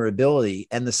the vulnerability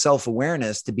and the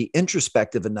self-awareness to be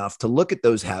introspective enough to look at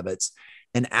those habits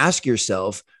and ask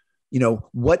yourself,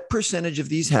 what percentage of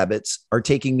these habits are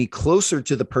taking me closer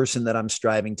to the person that I'm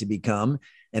striving to become?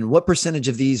 And what percentage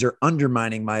of these are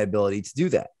undermining my ability to do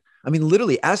that? I mean,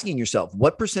 literally asking yourself,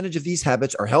 what percentage of these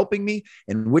habits are helping me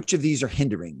and which of these are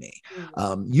hindering me?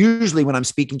 Usually when I'm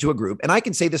speaking to a group, and I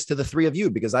can say this to the 3 of you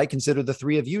because I consider the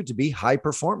 3 of you to be high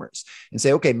performers, and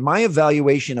say, okay, my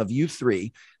evaluation of you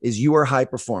 3 is you are high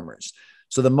performers.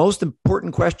 So the most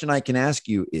important question I can ask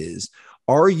you is,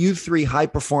 are you 3 high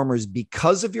performers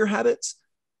because of your habits?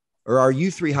 Or are you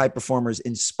 3 high performers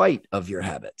in spite of your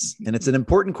habits? And it's an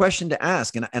important question to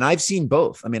ask. And I've seen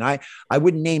both. I mean, I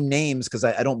wouldn't name names because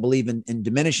I don't believe in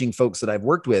diminishing folks that I've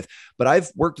worked with, but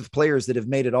I've worked with players that have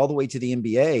made it all the way to the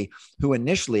NBA who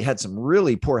initially had some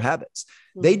really poor habits.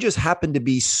 They just happened to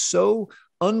be so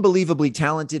unbelievably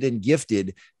talented and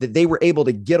gifted that they were able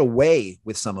to get away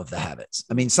with some of the habits.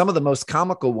 I mean, some of the most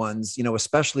comical ones,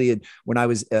 especially when I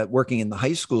was working in the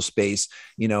high school space,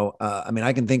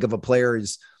 I can think of a player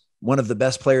who's one of the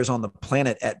best players on the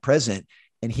planet at present,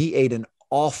 and he ate an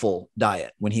awful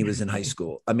diet when he was in high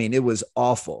school. I mean, it was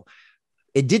awful.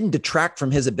 It didn't detract from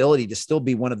his ability to still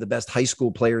be one of the best high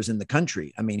school players in the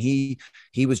country. I mean,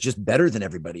 he was just better than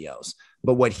everybody else.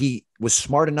 But what he was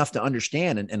smart enough to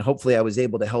understand, and hopefully I was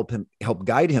able to help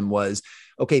guide him, was,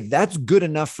 okay, that's good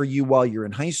enough for you while you're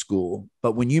in high school.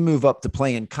 But when you move up to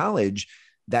play in college,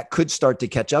 that could start to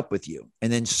catch up with you.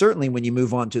 And then certainly when you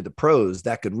move on to the pros,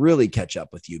 that could really catch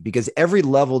up with you, because every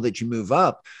level that you move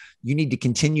up, you need to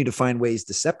continue to find ways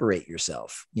to separate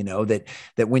yourself. That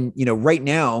when, right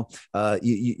now,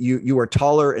 you are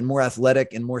taller and more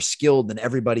athletic and more skilled than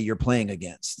everybody you're playing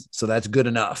against. So that's good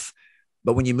enough.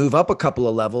 But when you move up a couple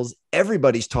of levels,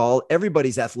 everybody's tall,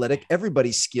 everybody's athletic,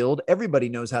 everybody's skilled, everybody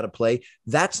knows how to play.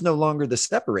 That's no longer the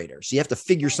separator. So you have to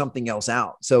figure something else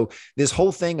out. So this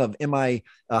whole thing of, am I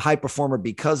a high performer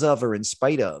because of or in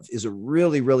spite of, is a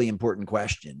really, really important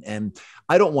question. And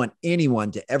I don't want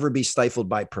anyone to ever be stifled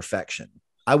by perfection.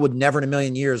 I would never in a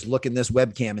million years look in this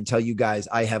webcam and tell you guys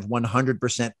I have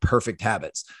 100% perfect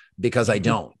habits, because I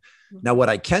don't. Now, what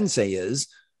I can say is,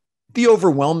 the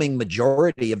overwhelming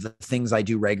majority of the things I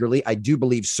do regularly, I do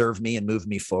believe serve me and move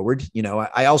me forward.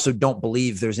 I also don't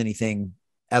believe there's anything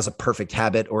as a perfect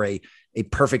habit or a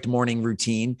perfect morning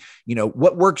routine.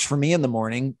 What works for me in the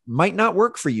morning might not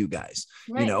work for you guys.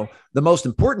 Right. The most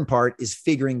important part is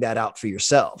figuring that out for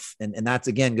yourself. And that's,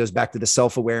 again, goes back to the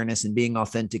self-awareness and being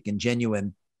authentic and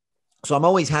genuine. So I'm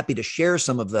always happy to share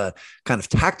some of the kind of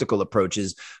tactical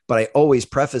approaches, but I always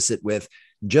preface it with,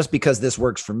 just because this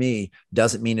works for me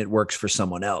doesn't mean it works for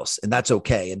someone else. And that's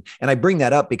okay. And I bring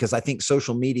that up because I think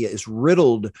social media is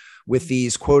riddled with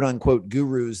these quote unquote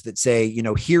gurus that say,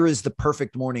 here is the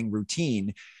perfect morning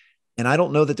routine. And I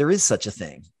don't know that there is such a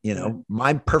thing.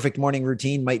 My perfect morning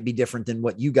routine might be different than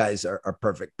what you guys are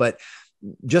perfect, but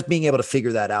just being able to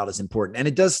figure that out is important. And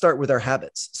it does start with our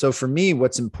habits. So for me,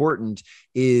 what's important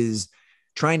is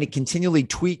trying to continually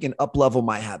tweak and up-level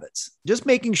my habits, just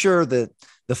making sure that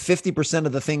the 50%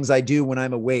 of the things I do when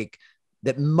I'm awake,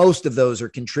 that most of those are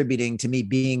contributing to me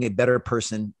being a better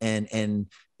person and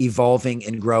evolving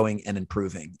and growing and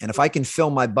improving. And if I can fill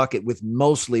my bucket with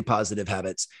mostly positive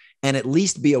habits and at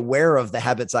least be aware of the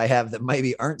habits I have that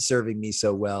maybe aren't serving me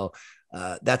so well,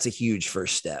 that's a huge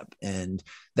first step. And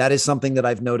that is something that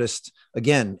I've noticed.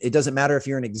 Again, it doesn't matter if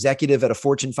you're an executive at a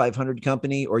Fortune 500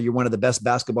 company or you're one of the best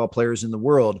basketball players in the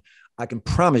world. I can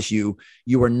promise you,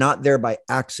 you are not there by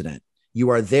accident. You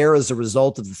are there as a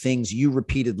result of the things you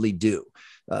repeatedly do.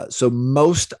 So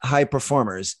most high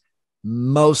performers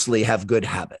mostly have good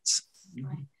habits.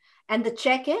 Right. And the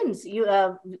check-ins,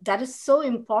 that is so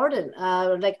important.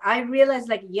 Like I realized,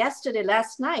 like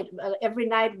last night, every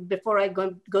night before I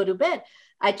go to bed,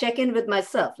 I check in with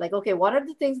myself. Like, okay, what are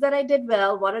the things that I did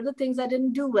well? What are the things I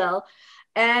didn't do well?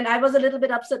 And I was a little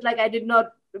bit upset, like I did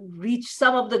not reach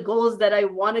some of the goals that I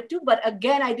wanted to. But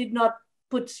again, I did not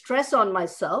put stress on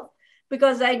myself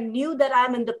because I knew that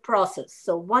I'm in the process.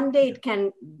 So one day it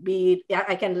can be,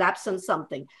 I can lapse on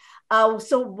something.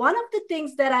 So one of the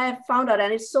things that I have found out,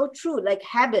 and it's so true, like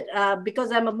habit,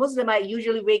 because I'm a Muslim, I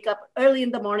usually wake up early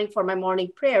in the morning for my morning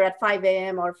prayer at 5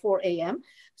 a.m. or 4 a.m.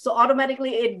 So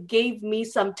automatically it gave me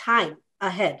some time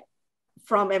ahead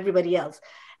from everybody else.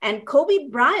 And Kobe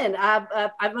Bryant,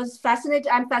 I'm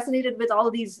fascinated with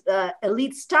all these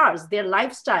elite stars, their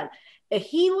lifestyle.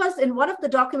 He was in one of the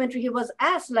documentary, he was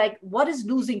asked, like, what is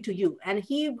losing to you? And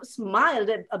he smiled,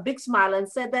 a big smile, and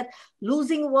said that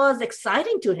losing was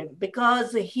exciting to him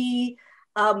because he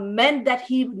meant that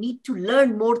he need to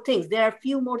learn more things. There are a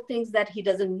few more things that he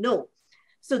doesn't know.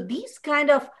 So these kind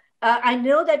of, I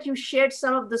know that you shared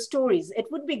some of the stories. It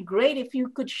would be great if you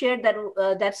could share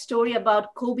that story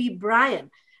about Kobe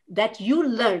Bryant, that you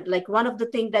learned, like one of the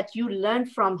things that you learned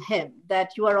from him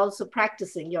that you are also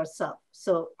practicing yourself.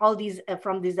 So all these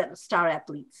from these star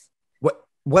athletes.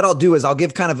 What I'll do is I'll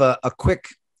give kind of a quick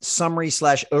summary /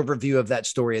 overview of that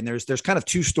story. And there's kind of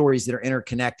two stories that are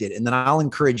interconnected. And then I'll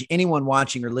encourage anyone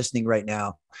watching or listening right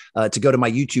now to go to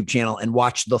my YouTube channel and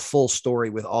watch the full story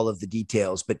with all of the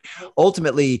details. But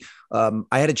ultimately,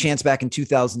 I had a chance back in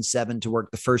 2007 to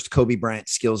work the first Kobe Bryant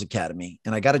Skills Academy.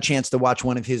 And I got a chance to watch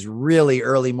one of his really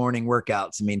early morning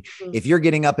workouts. I mean, if you're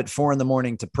getting up at 4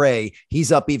 a.m. to pray,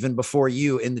 he's up even before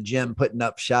you in the gym putting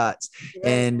up shots. Yeah.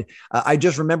 And I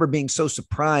just remember being so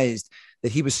surprised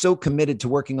that he was so committed to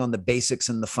working on the basics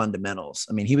and the fundamentals.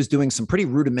 I mean, he was doing some pretty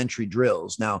rudimentary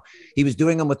drills. Now, he was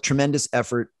doing them with tremendous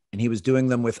effort and he was doing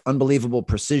them with unbelievable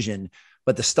precision,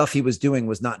 but the stuff he was doing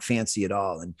was not fancy at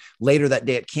all. And later that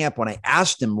day at camp, when I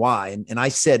asked him why, and I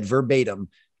said verbatim,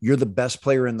 "You're the best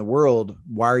player in the world.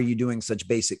 Why are you doing such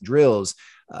basic drills?"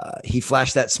 He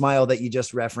flashed that smile that you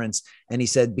just referenced. And he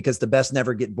said, "Because the best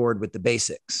never get bored with the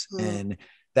basics." And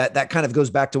that kind of goes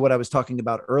back to what I was talking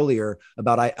about earlier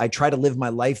about I try to live my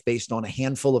life based on a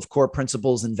handful of core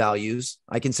principles and values.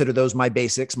 I consider those my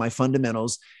basics, my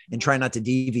fundamentals, and try not to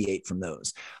deviate from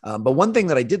those. But one thing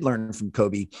that I did learn from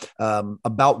Kobe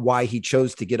about why he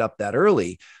chose to get up that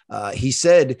early, he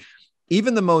said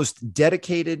even the most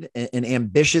dedicated and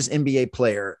ambitious NBA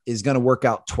player is going to work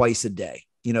out twice a day.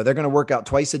 They're going to work out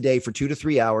twice a day for 2 to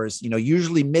 3 hours,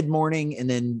 usually mid-morning and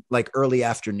then like early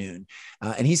afternoon.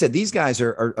 And he said, these guys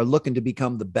are looking to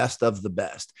become the best of the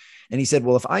best. And he said,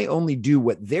 well, if I only do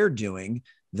what they're doing,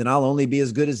 then I'll only be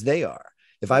as good as they are.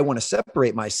 If I want to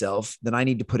separate myself, then I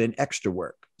need to put in extra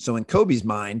work. So in Kobe's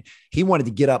mind, he wanted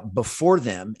to get up before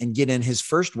them and get in his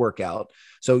first workout.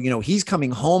 So, he's coming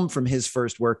home from his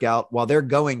first workout while they're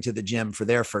going to the gym for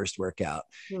their first workout.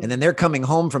 And then they're coming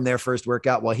home from their first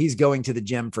workout while he's going to the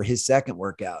gym for his second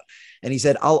workout. And he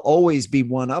said, I'll always be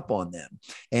one up on them.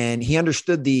 And he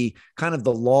understood the kind of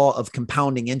the law of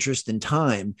compounding interest in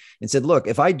time and said, look,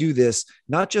 if I do this,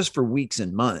 not just for weeks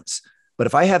and months, but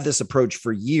if I have this approach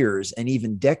for years and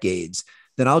even decades,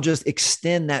 then I'll just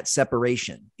extend that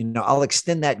separation. I'll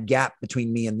extend that gap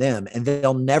between me and them, and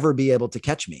they'll never be able to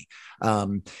catch me.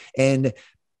 And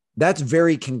that's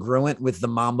very congruent with the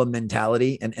Mamba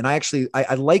mentality. And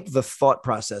I like the thought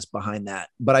process behind that.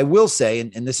 But I will say,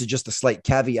 and this is just a slight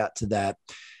caveat to that,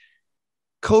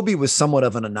 Kobe was somewhat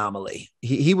of an anomaly.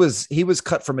 He was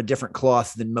cut from a different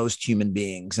cloth than most human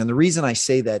beings. And the reason I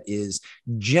say that is,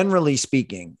 generally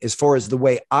speaking, as far as the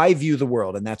way I view the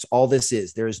world, and that's all this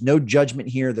is, there is no judgment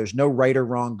here. There's no right or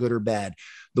wrong, good or bad.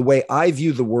 The way I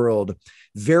view the world,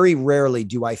 very rarely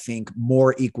do I think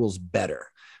more equals better.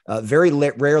 Very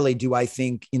rarely do I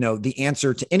think, the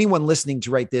answer to anyone listening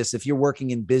to write this, if you're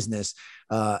working in business,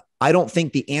 I don't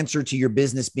think the answer to your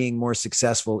business being more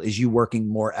successful is you working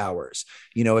more hours.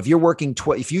 If you're working,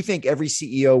 if you think every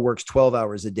CEO works 12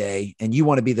 hours a day and you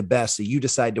want to be the best, so you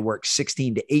decide to work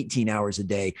 16 to 18 hours a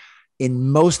day, in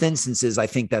most instances, I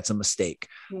think that's a mistake.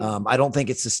 I don't think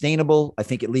it's sustainable. I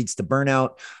think it leads to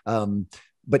burnout.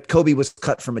 But Kobe was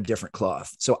cut from a different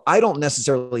cloth. So I don't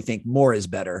necessarily think more is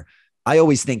better. I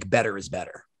always think better is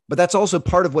better. But that's also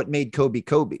part of what made Kobe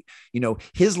Kobe.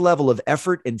 His level of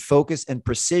effort and focus and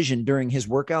precision during his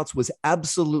workouts was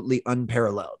absolutely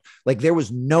unparalleled. Like, there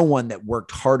was no one that worked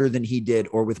harder than he did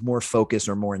or with more focus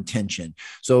or more intention.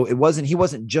 So he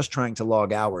wasn't just trying to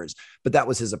log hours, but that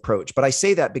was his approach. But I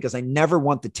say that because I never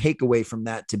want the takeaway from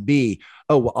that to be,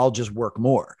 oh, well, I'll just work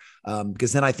more.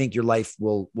 Because then I think your life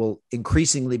will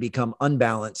increasingly become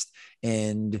unbalanced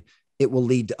and it will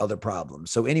lead to other problems.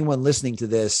 So anyone listening to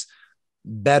this,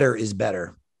 better is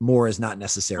better. More is not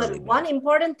necessarily But one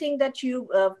important thing that you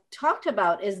talked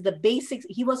about is the basics.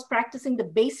 He was practicing the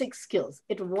basic skills.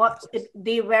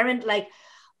 They weren't like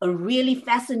a really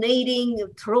fascinating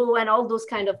throw and all those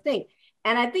kind of things.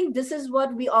 And I think this is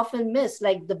what we often miss,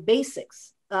 like the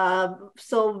basics.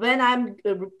 So when I'm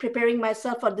preparing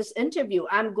myself for this interview,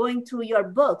 I'm going through your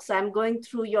books, I'm going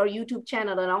through your YouTube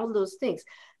channel and all those things,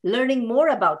 learning more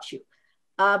about you.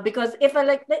 Because if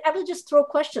I will just throw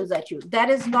questions at you, that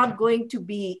is not going to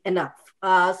be enough.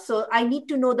 So I need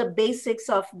to know the basics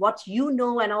of what you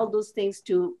know and all those things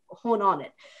to hone on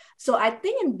it. So I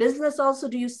think in business also,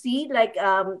 do you see like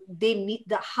they need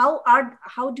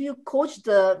how do you coach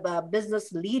the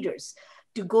business leaders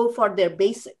to go for their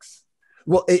basics?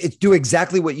 Well, it's do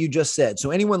exactly what you just said. So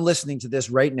anyone listening to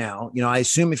this right now, I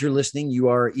assume if you're listening, you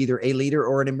are either a leader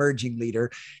or an emerging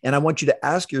leader. And I want you to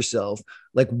ask yourself,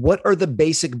 like, what are the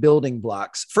basic building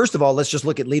blocks? First of all, let's just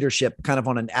look at leadership kind of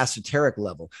on an esoteric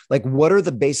level. Like, what are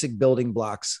the basic building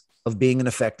blocks of being an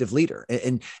effective leader?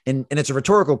 And it's a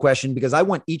rhetorical question because I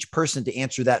want each person to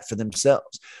answer that for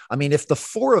themselves. I mean, if the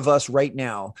four of us right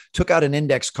now took out an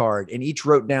index card and each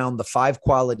wrote down the 5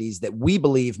 qualities that we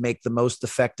believe make the most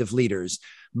effective leaders,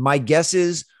 my guess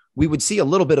is we would see a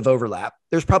little bit of overlap.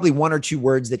 There's probably 1 or 2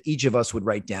 words that each of us would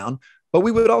write down, but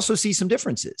we would also see some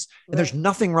differences. And there's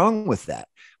nothing wrong with that.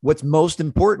 What's most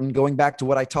important, going back to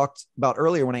what I talked about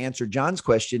earlier when I answered John's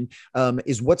question,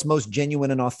 is what's most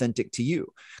genuine and authentic to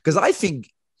you. Because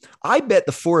I bet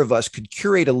the 4 of us could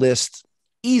curate a list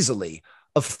easily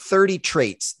of 30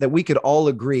 traits that we could all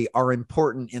agree are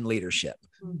important in leadership.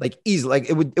 Like easily, like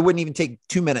it wouldn't even take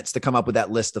 2 minutes to come up with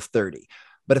that list of 30.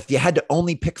 But if you had to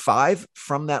only pick 5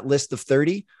 from that list of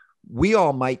 30, we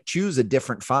all might choose a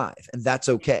different 5, and that's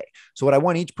okay. So what I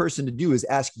want each person to do is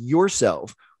ask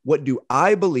yourself, what do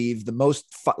I believe the most,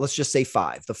 let's just say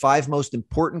 5, the 5 most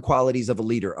important qualities of a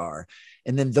leader are.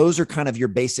 And then those are kind of your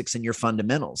basics and your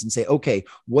fundamentals, and say, okay,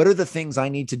 what are the things I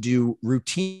need to do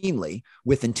routinely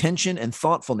with intention and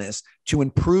thoughtfulness to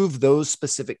improve those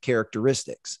specific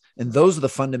characteristics? And those are the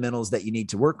fundamentals that you need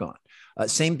to work on.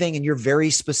 Same thing in your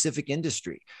very specific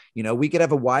industry. We could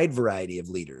have a wide variety of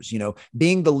leaders.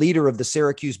 Being the leader of the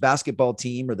Syracuse basketball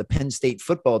team or the Penn State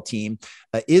football team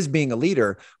is being a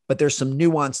leader, but there's some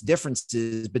nuanced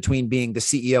differences between being the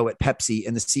CEO at Pepsi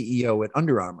and the CEO at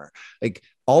Under Armour. Like,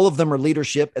 all of them are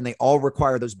leadership and they all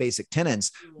require those basic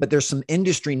tenets, but there's some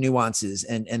industry nuances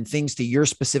and things to your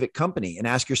specific company. And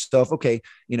ask yourself, okay,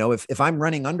 if I'm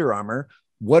running Under Armour,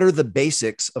 what are the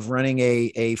basics of running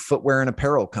a footwear and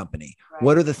apparel company? Right.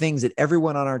 What are the things that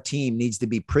everyone on our team needs to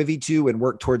be privy to and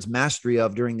work towards mastery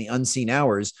of during the unseen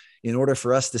hours in order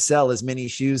for us to sell as many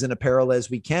shoes and apparel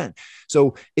as we can?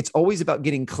 So it's always about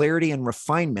getting clarity and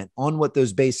refinement on what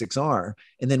those basics are,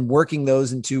 and then working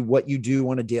those into what you do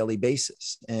on a daily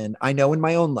basis. And I know in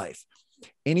my own life,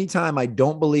 anytime I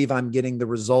don't believe I'm getting the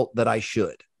result that I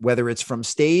should, whether it's from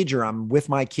stage or I'm with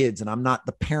my kids and I'm not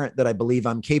the parent that I believe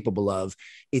I'm capable of,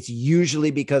 it's usually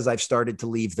because I've started to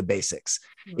leave the basics.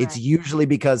 Right. It's usually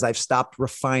because I've stopped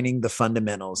refining the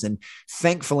fundamentals. And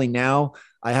thankfully now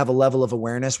I have a level of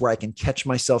awareness where I can catch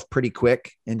myself pretty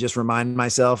quick and just remind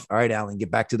myself, all right, Alan, get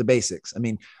back to the basics. I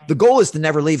mean, the goal is to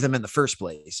never leave them in the first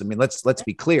place. I mean, let's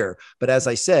be clear. But as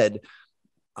I said,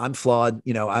 I'm flawed,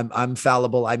 I'm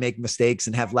fallible. I make mistakes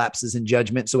and have lapses in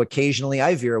judgment. So occasionally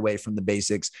I veer away from the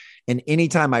basics. And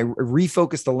anytime I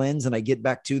refocus the lens and I get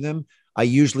back to them, I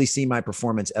usually see my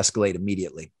performance escalate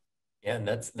immediately. Yeah, and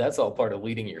that's all part of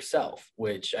leading yourself,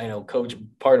 which I know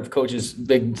part of Coach's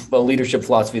big leadership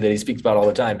philosophy that he speaks about all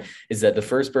the time is that the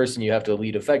first person you have to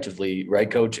lead effectively, right,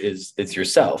 Coach, it's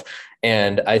yourself.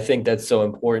 And I think that's so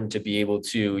important to be able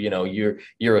to,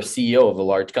 you're a CEO of a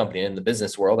large company in the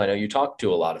business world. I know you talk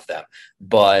to a lot of them,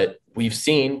 but we've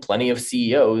seen plenty of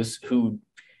CEOs who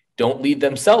don't lead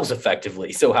themselves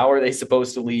effectively. So how are they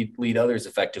supposed to lead others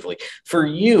effectively? For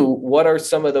you, what are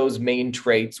some of those main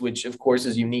traits, which of course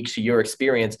is unique to your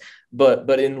experience, but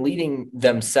in leading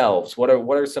themselves, what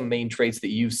are some main traits that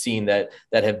you've seen that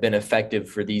have been effective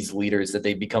for these leaders, that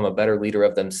they become a better leader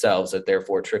of themselves, that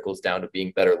therefore trickles down to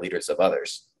being better leaders of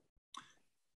others?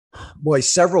 Boy,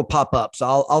 several pop-ups.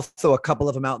 I'll throw a couple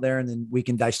of them out there and then we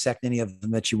can dissect any of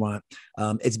them that you want.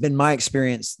 It's been my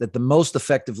experience that the most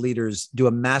effective leaders do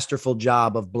a masterful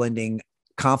job of blending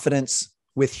confidence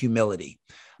with humility.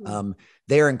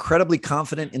 They are incredibly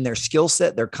confident in their skill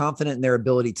set. They're confident in their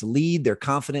ability to lead. They're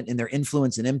confident in their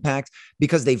influence and impact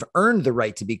because they've earned the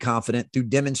right to be confident through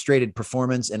demonstrated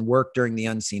performance and work during the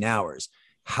unseen hours.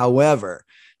 However,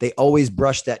 they always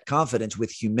brush that confidence with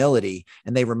humility,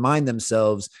 and they remind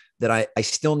themselves that I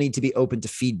still need to be open to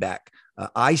feedback.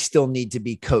 I still need to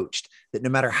be coached, that no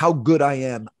matter how good I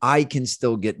am, I can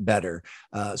still get better.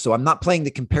 So I'm not playing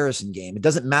the comparison game. It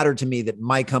doesn't matter to me that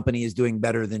my company is doing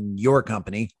better than your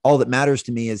company. All that matters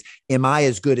to me is, am I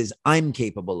as good as I'm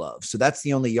capable of? So that's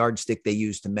the only yardstick they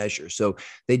use to measure. So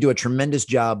they do a tremendous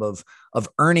job of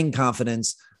earning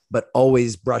confidence, but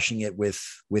always brushing it with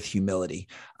humility.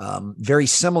 Very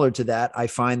similar to that, I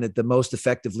find that the most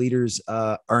effective leaders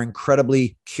are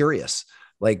incredibly curious.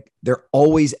 Like they're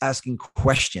always asking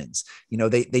questions.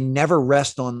 They never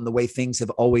rest on the way things have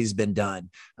always been done.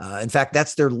 In fact,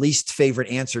 that's their least favorite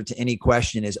answer to any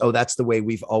question is, oh, that's the way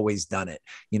we've always done it.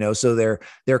 So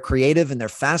they're creative and they're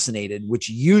fascinated, which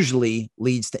usually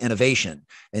leads to innovation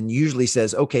and usually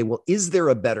says, okay, well, is there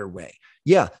a better way?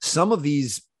 Yeah, some of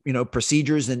these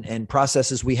procedures and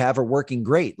processes we have are working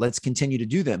great. Let's continue to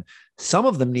do them. Some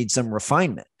of them need some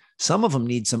refinement. Some of them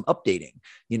need some updating,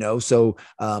 so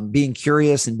being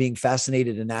curious and being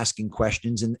fascinated and asking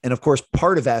questions. And of course,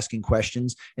 part of asking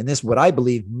questions, and this, what I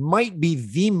believe might be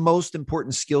the most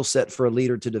important skill set for a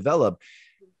leader to develop,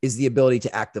 is the ability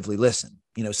to actively listen.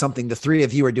 Something the three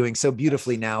of you are doing so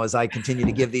beautifully now as I continue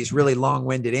to give these really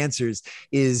long-winded answers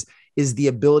is the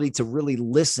ability to really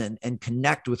listen and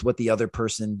connect with what the other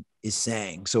person is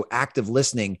saying. So active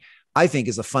listening, I think,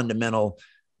 is a fundamental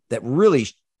that really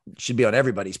should be on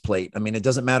everybody's plate. I mean, it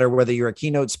doesn't matter whether you're a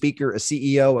keynote speaker, a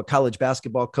CEO, a college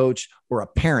basketball coach, or a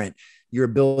parent. Your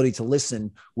ability to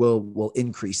listen will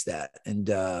increase that. And,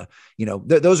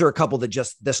 those are a couple that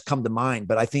just come to mind.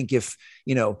 But I think if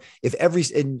every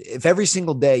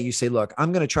single day you say, look,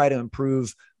 I'm going to try to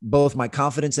improve both my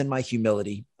confidence and my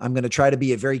humility. I'm going to try to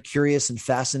be a very curious and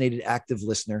fascinated, active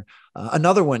listener.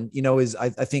 Another one, is I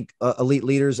think elite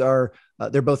leaders are,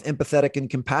 they're both empathetic and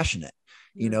compassionate.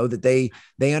 That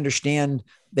they understand,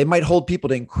 they might hold people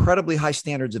to incredibly high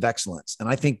standards of excellence. And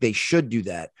I think they should do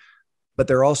that. But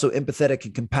they're also empathetic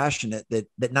and compassionate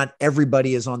that not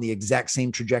everybody is on the exact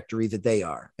same trajectory that they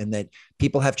are, and that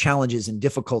people have challenges and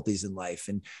difficulties in life.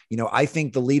 And, I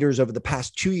think the leaders over the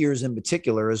past 2 years in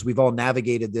particular, as we've all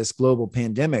navigated this global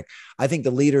pandemic, I think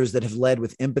the leaders that have led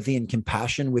with empathy and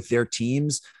compassion with their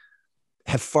teams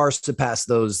have far surpassed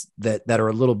those that are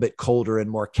a little bit colder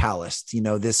and more calloused.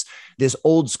 This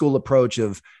old school approach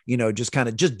of,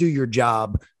 just do your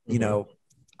job,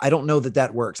 I don't know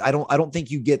that works. I don't think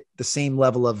you get the same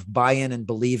level of buy-in and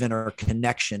believe in or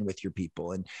connection with your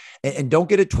people. And don't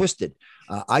get it twisted.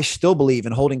 I still believe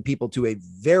in holding people to a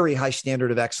very high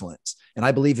standard of excellence. And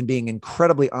I believe in being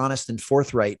incredibly honest and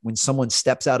forthright when someone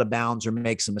steps out of bounds or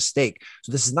makes a mistake.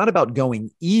 So this is not about going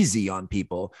easy on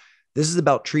people. This is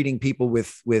about treating people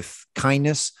with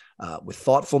kindness, with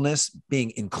thoughtfulness,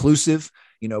 being inclusive,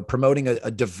 promoting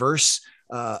a diverse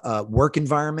work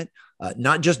environment,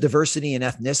 not just diversity in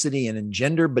ethnicity and in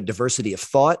gender, but diversity of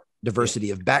thought,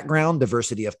 diversity of background,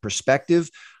 diversity of perspective.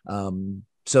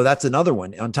 So that's another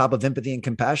one. On top of empathy and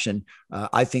compassion,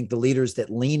 I think the leaders that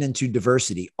lean into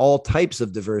diversity, all types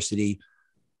of diversity,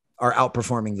 are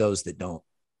outperforming those that don't.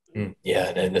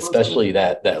 Yeah. And especially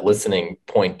that listening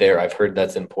point there, I've heard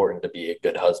that's important to be a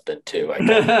good husband too.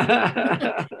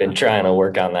 I've been trying to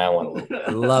work on that one a little bit.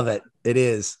 I love it. It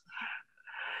is.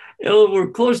 Ellen, we're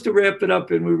close to wrapping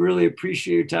up and we really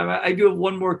appreciate your time. I do have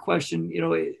one more question.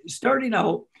 Starting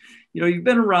out, you've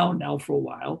been around now for a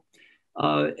while.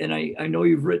 And I know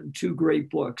you've written 2 great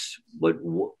books, but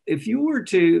if you were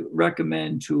to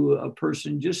recommend to a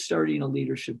person just starting a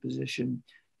leadership position,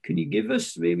 can you give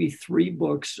us maybe 3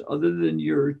 books other than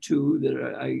your 2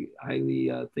 that I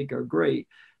highly think are great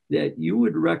that you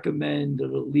would recommend a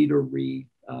leader read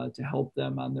to help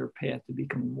them on their path to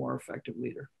become a more effective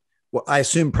leader? Well, I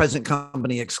assume present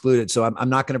company excluded. So I'm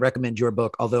not going to recommend your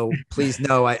book, although please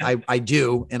know I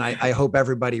do. And I hope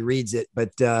everybody reads it.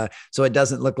 But so it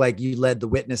doesn't look like you led the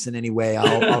witness in any way.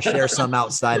 I'll share some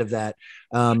outside of that.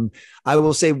 I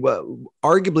will say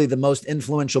arguably the most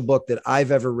influential book that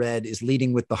I've ever read is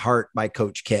Leading with the Heart by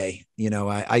Coach K.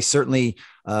 I certainly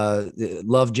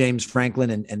love James Franklin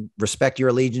and respect your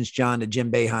allegiance, John, to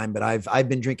Jim Boeheim, but I've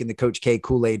been drinking the Coach K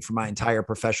Kool-Aid for my entire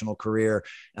professional career.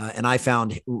 And I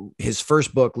found his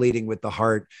first book, Leading with the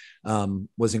Heart,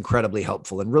 was incredibly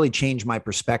helpful and really changed my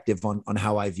perspective on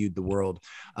how I viewed the world.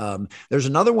 There's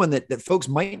another one that folks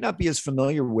might not be as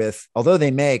familiar with, although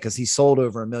they may, because he sold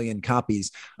over 1 million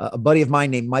copies. A buddy of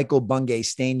mine named Michael Bungay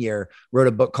Stanier wrote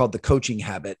a book called The Coaching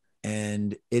Habit.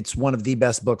 And it's one of the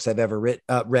best books I've ever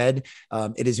read.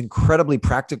 It is incredibly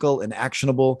practical and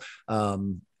actionable.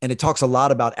 And it talks a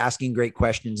lot about asking great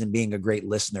questions and being a great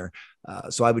listener.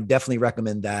 So I would definitely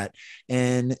recommend that.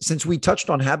 And since we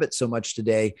touched on habits so much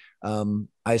today,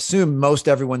 I assume most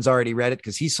everyone's already read it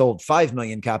because he sold 5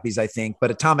 million copies, I think.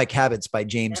 But Atomic Habits by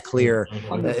James Clear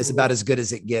is about as good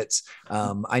as it gets.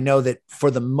 I know that for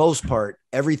the most part,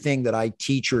 everything that I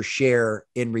teach or share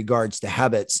in regards to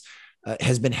habits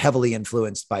has been heavily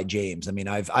influenced by James. I mean,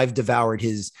 I've devoured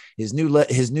his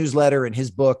newsletter and his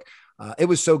book. It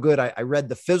was so good. I read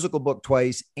the physical book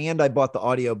twice and I bought the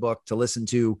audio book to listen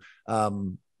to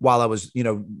while I was,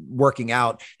 working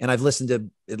out. And I've listened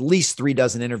to at least 3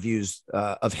 dozen interviews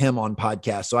of him on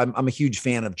podcasts. So I'm a huge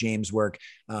fan of James' work.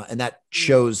 And that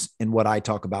shows in what I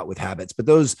talk about with habits. But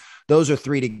those are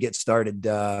 3 to get started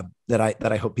that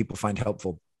I hope people find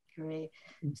helpful. Great.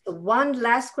 So one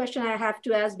last question I have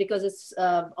to ask, because it's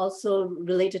also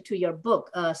related to your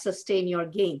book, Sustain Your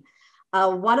Game.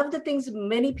 One of the things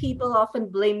many people often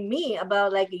blame me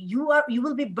about, like, you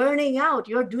will be burning out.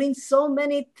 You're doing so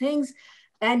many things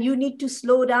and you need to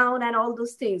slow down and all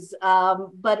those things.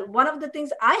 But one of the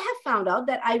things I have found out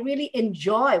that I really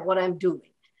enjoy what I'm doing.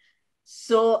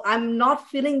 So I'm not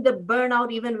feeling the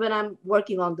burnout even when I'm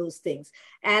working on those things.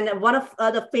 And one of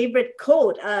the favorite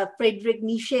quote, Friedrich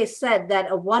Nietzsche said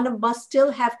that one must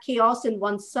still have chaos in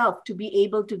oneself to be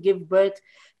able to give birth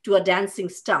to a dancing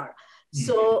star.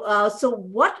 So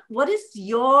what is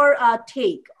your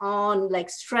take on like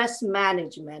stress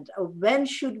management? When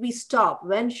should we stop?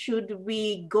 When should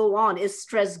we go on? Is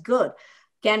stress good?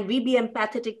 Can we be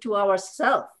empathetic to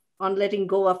ourselves on letting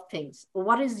go of things?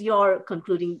 What is your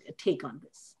concluding take on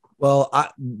this? Well,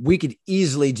 we could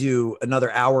easily do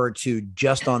another hour or 2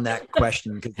 just on that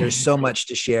question because there's so much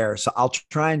to share. So I'll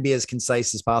try and be as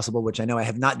concise as possible, which I know I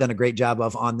have not done a great job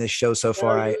of on this show so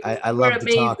far. I love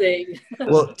to talk.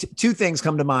 Well, 2 things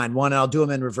come to mind. One, I'll do them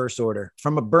in reverse order.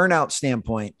 From a burnout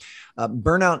standpoint,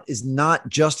 burnout is not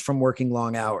just from working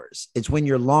long hours. It's when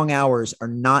your long hours are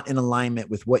not in alignment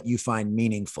with what you find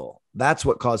meaningful. That's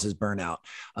what causes burnout.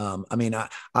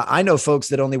 I know folks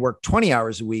that only work 20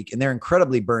 hours a week and they're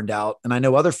incredibly burned out. And I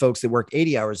know other folks that work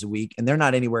 80 hours a week and they're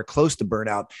not anywhere close to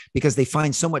burnout because they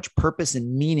find so much purpose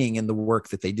and meaning in the work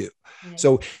that they do. Right.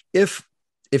 So if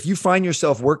you find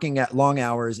yourself working at long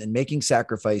hours and making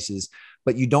sacrifices,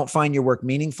 but you don't find your work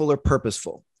meaningful or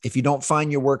purposeful, if you don't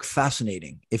find your work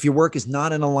fascinating, if your work is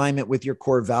not in alignment with your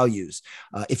core values,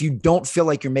 if you don't feel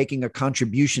like you're making a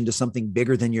contribution to something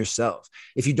bigger than yourself,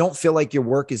 if you don't feel like your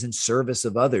work is in service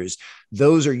of others,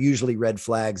 those are usually red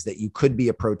flags that you could be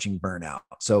approaching burnout.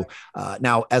 So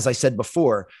now, as I said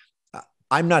before,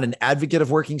 I'm not an advocate of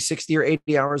working 60 or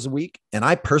 80 hours a week, and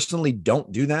I personally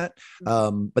don't do that.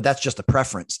 But that's just a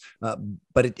preference.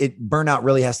 But burnout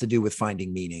really has to do with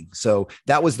finding meaning. So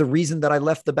that was the reason that I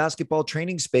left the basketball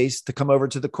training space to come over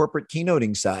to the corporate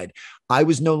keynoting side. I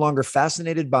was no longer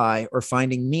fascinated by or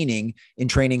finding meaning in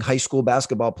training high school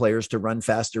basketball players to run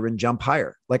faster and jump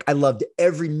higher. Like, I loved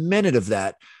every minute of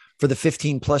that for the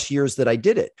 15 plus years that I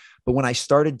did it. But when I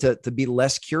started to be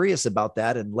less curious about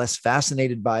that and less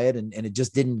fascinated by it, and it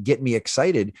just didn't get me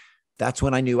excited, that's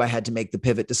when I knew I had to make the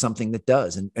pivot to something that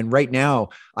does. And right now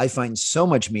I find so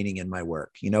much meaning in my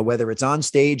work, you know, whether it's on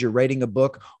stage or writing a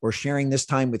book or sharing this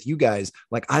time with you guys.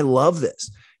 Like, I love this.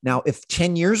 Now, if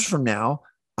 10 years from now,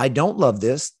 I don't love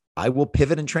this, I will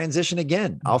pivot and transition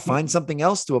again. I'll find something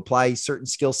else to apply certain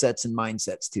skill sets and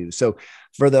mindsets to. So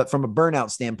from a burnout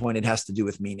standpoint, it has to do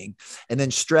with meaning. And then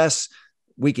stress,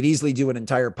 we could easily do an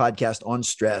entire podcast on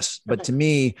stress. But to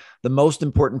me, the most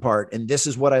important part, and this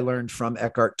is what I learned from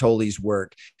Eckhart Tolle's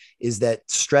work, is that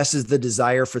stress is the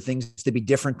desire for things to be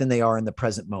different than they are in the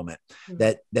present moment.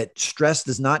 That stress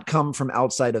does not come from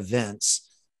outside events.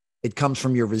 It comes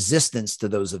from your resistance to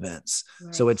those events.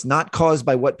 Right. So it's not caused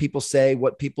by what people say,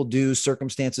 what people do,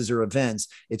 circumstances or events.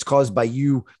 It's caused by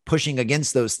you pushing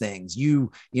against those things,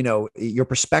 you know, your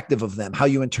perspective of them, how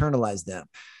you internalize them.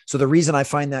 So the reason I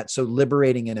find that so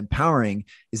liberating and empowering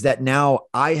is that now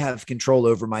I have control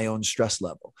over my own stress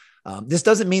level. This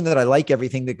doesn't mean that I like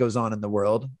everything that goes on in the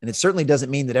world. And it certainly doesn't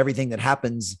mean that everything that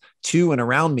happens to and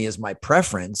around me is my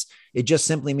preference. It just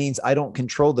simply means I don't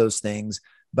control those things,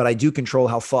 but I do control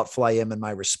how thoughtful I am in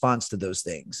my response to those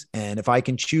things. And if I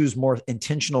can choose more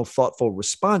intentional, thoughtful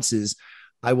responses,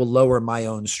 I will lower my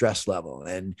own stress level.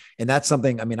 And that's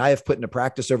something, I mean, I have put into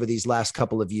practice over these last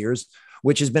couple of years,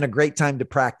 which has been a great time to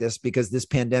practice because this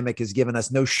pandemic has given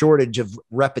us no shortage of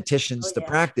repetitions to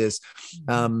practice.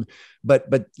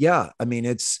 But yeah, I mean,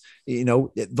 it's, you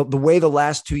know, the way the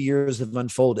last 2 years have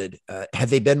unfolded, have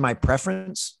they been my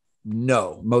preference?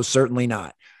 No, most certainly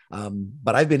not.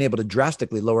 But I've been able to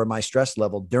drastically lower my stress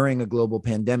level during a global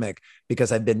pandemic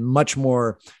because I've been much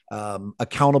more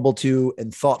accountable to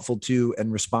and thoughtful to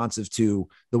and responsive to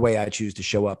the way I choose to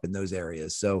show up in those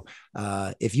areas. So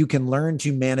if you can learn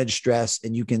to manage stress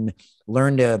and you can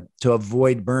learn to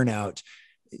avoid burnout,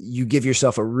 you give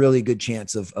yourself a really good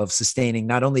chance of sustaining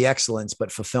not only excellence,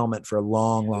 but fulfillment for a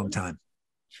long, long time.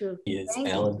 True. He is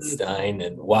Alan Stein.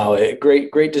 And wow,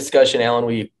 great discussion,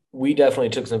 Alan. We definitely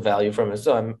took some value from it.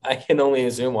 So I can only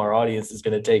assume our audience is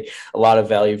going to take a lot of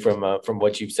value from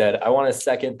what you've said. I want to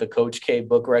second the Coach K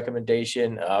book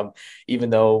recommendation, even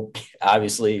though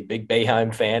obviously big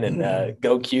Boeheim fan and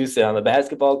go Cuse on the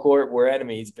basketball court, we're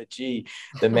enemies, but gee,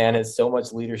 the man has so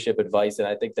much leadership advice. And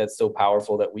I think that's so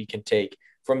powerful that we can take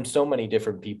from so many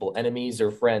different people, enemies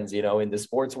or friends, you know, in the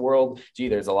sports world. Gee,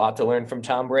 there's a lot to learn from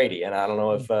Tom Brady. And I don't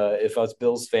know if us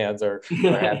Bills fans are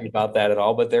happy about that at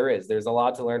all, but there's a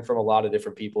lot to learn from a lot of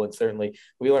different people. And certainly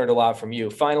we learned a lot from you.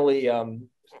 Finally,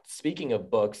 speaking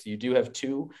of books, you do have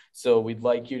 2. So we'd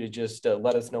like you to just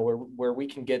let us know where we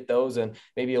can get those and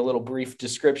maybe a little brief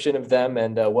description of them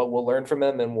and what we'll learn from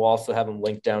them. And we'll also have them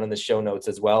linked down in the show notes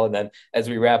as well. And then as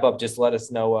we wrap up, just let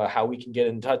us know how we can get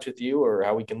in touch with you or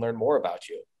how we can learn more about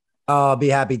you. I'll be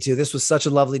happy to. This was such a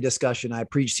lovely discussion. I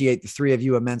appreciate the 3 of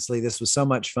you immensely. This was so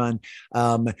much fun.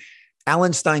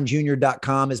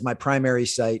 AlanSteinJr.com is my primary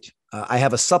site. I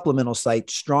have a supplemental site,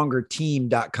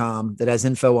 StrongerTeam.com, that has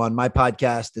info on my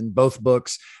podcast and both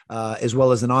books, as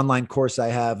well as an online course I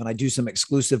have. And I do some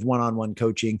exclusive one-on-one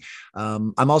coaching.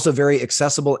 I'm also very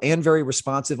accessible and very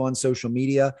responsive on social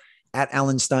media at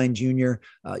Alan Stein Jr. You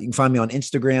can find me on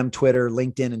Instagram, Twitter,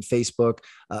 LinkedIn, and Facebook.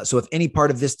 So if any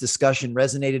part of this discussion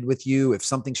resonated with you, if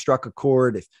something struck a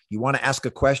chord, if you want to ask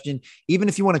a question, even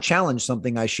if you want to challenge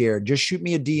something I shared, just shoot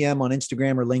me a DM on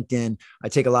Instagram or LinkedIn. I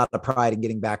take a lot of pride in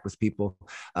getting back with people.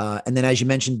 And then, as you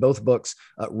mentioned, both books,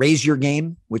 Raise Your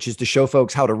Game, which is to show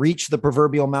folks how to reach the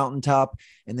proverbial mountaintop,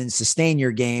 and then Sustain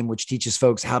Your Game, which teaches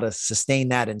folks how to sustain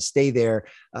that and stay there,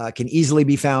 can easily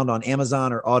be found on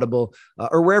Amazon or Audible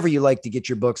or wherever you like to get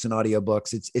your books and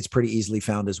audiobooks. It's pretty easily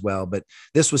found as well. But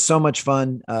this was so much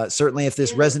fun. Certainly, if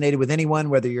this resonated with anyone,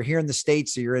 whether you're here in the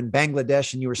States or you're in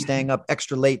Bangladesh and you were staying up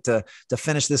extra late to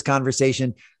finish this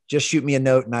conversation, just shoot me a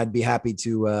note and I'd be happy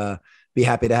to be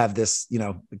happy to have this,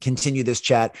 continue this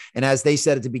chat. And as they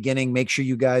said at the beginning, make sure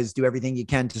you guys do everything you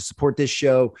can to support this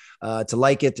show, to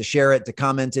like it, to share it, to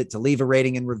comment it, to leave a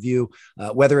rating and review,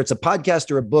 whether it's a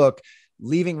podcast or a book.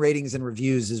 Leaving ratings and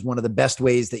reviews is one of the best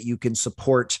ways that you can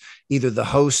support either the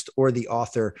host or the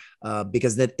author,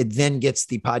 because it then gets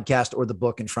the podcast or the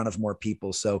book in front of more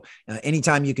people. So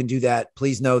anytime you can do that,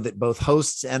 please know that both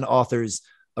hosts and authors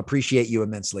appreciate you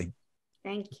immensely.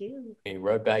 Thank you. Hey,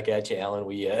 right back at you, Alan.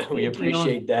 We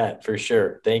appreciate that for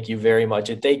sure. Thank you very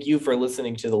much. And thank you for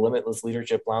listening to the Limitless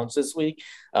Leadership Lounge this week.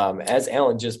 As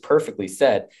Alan just perfectly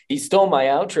said, he stole my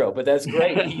outro, but that's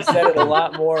great. He said it a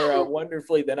lot more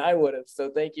wonderfully than I would have.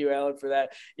 So thank you, Alan, for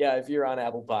that. Yeah, if you're on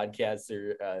Apple Podcasts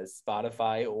or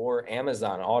Spotify or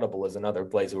Amazon, Audible is another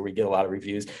place where we get a lot of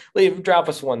reviews. Drop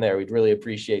us one there. We'd really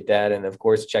appreciate that. And of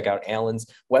course, check out Alan's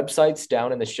websites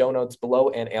down in the show notes below,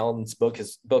 and Alan's books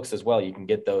as well. You can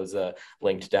get those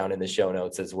linked down in the show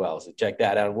notes as well. So check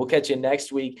that out. We'll catch you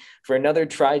next week for another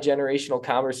tri-generational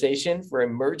conversation for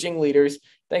emerging leaders.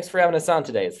 Thanks for having us on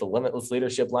today. It's the Limitless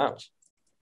Leadership Lounge.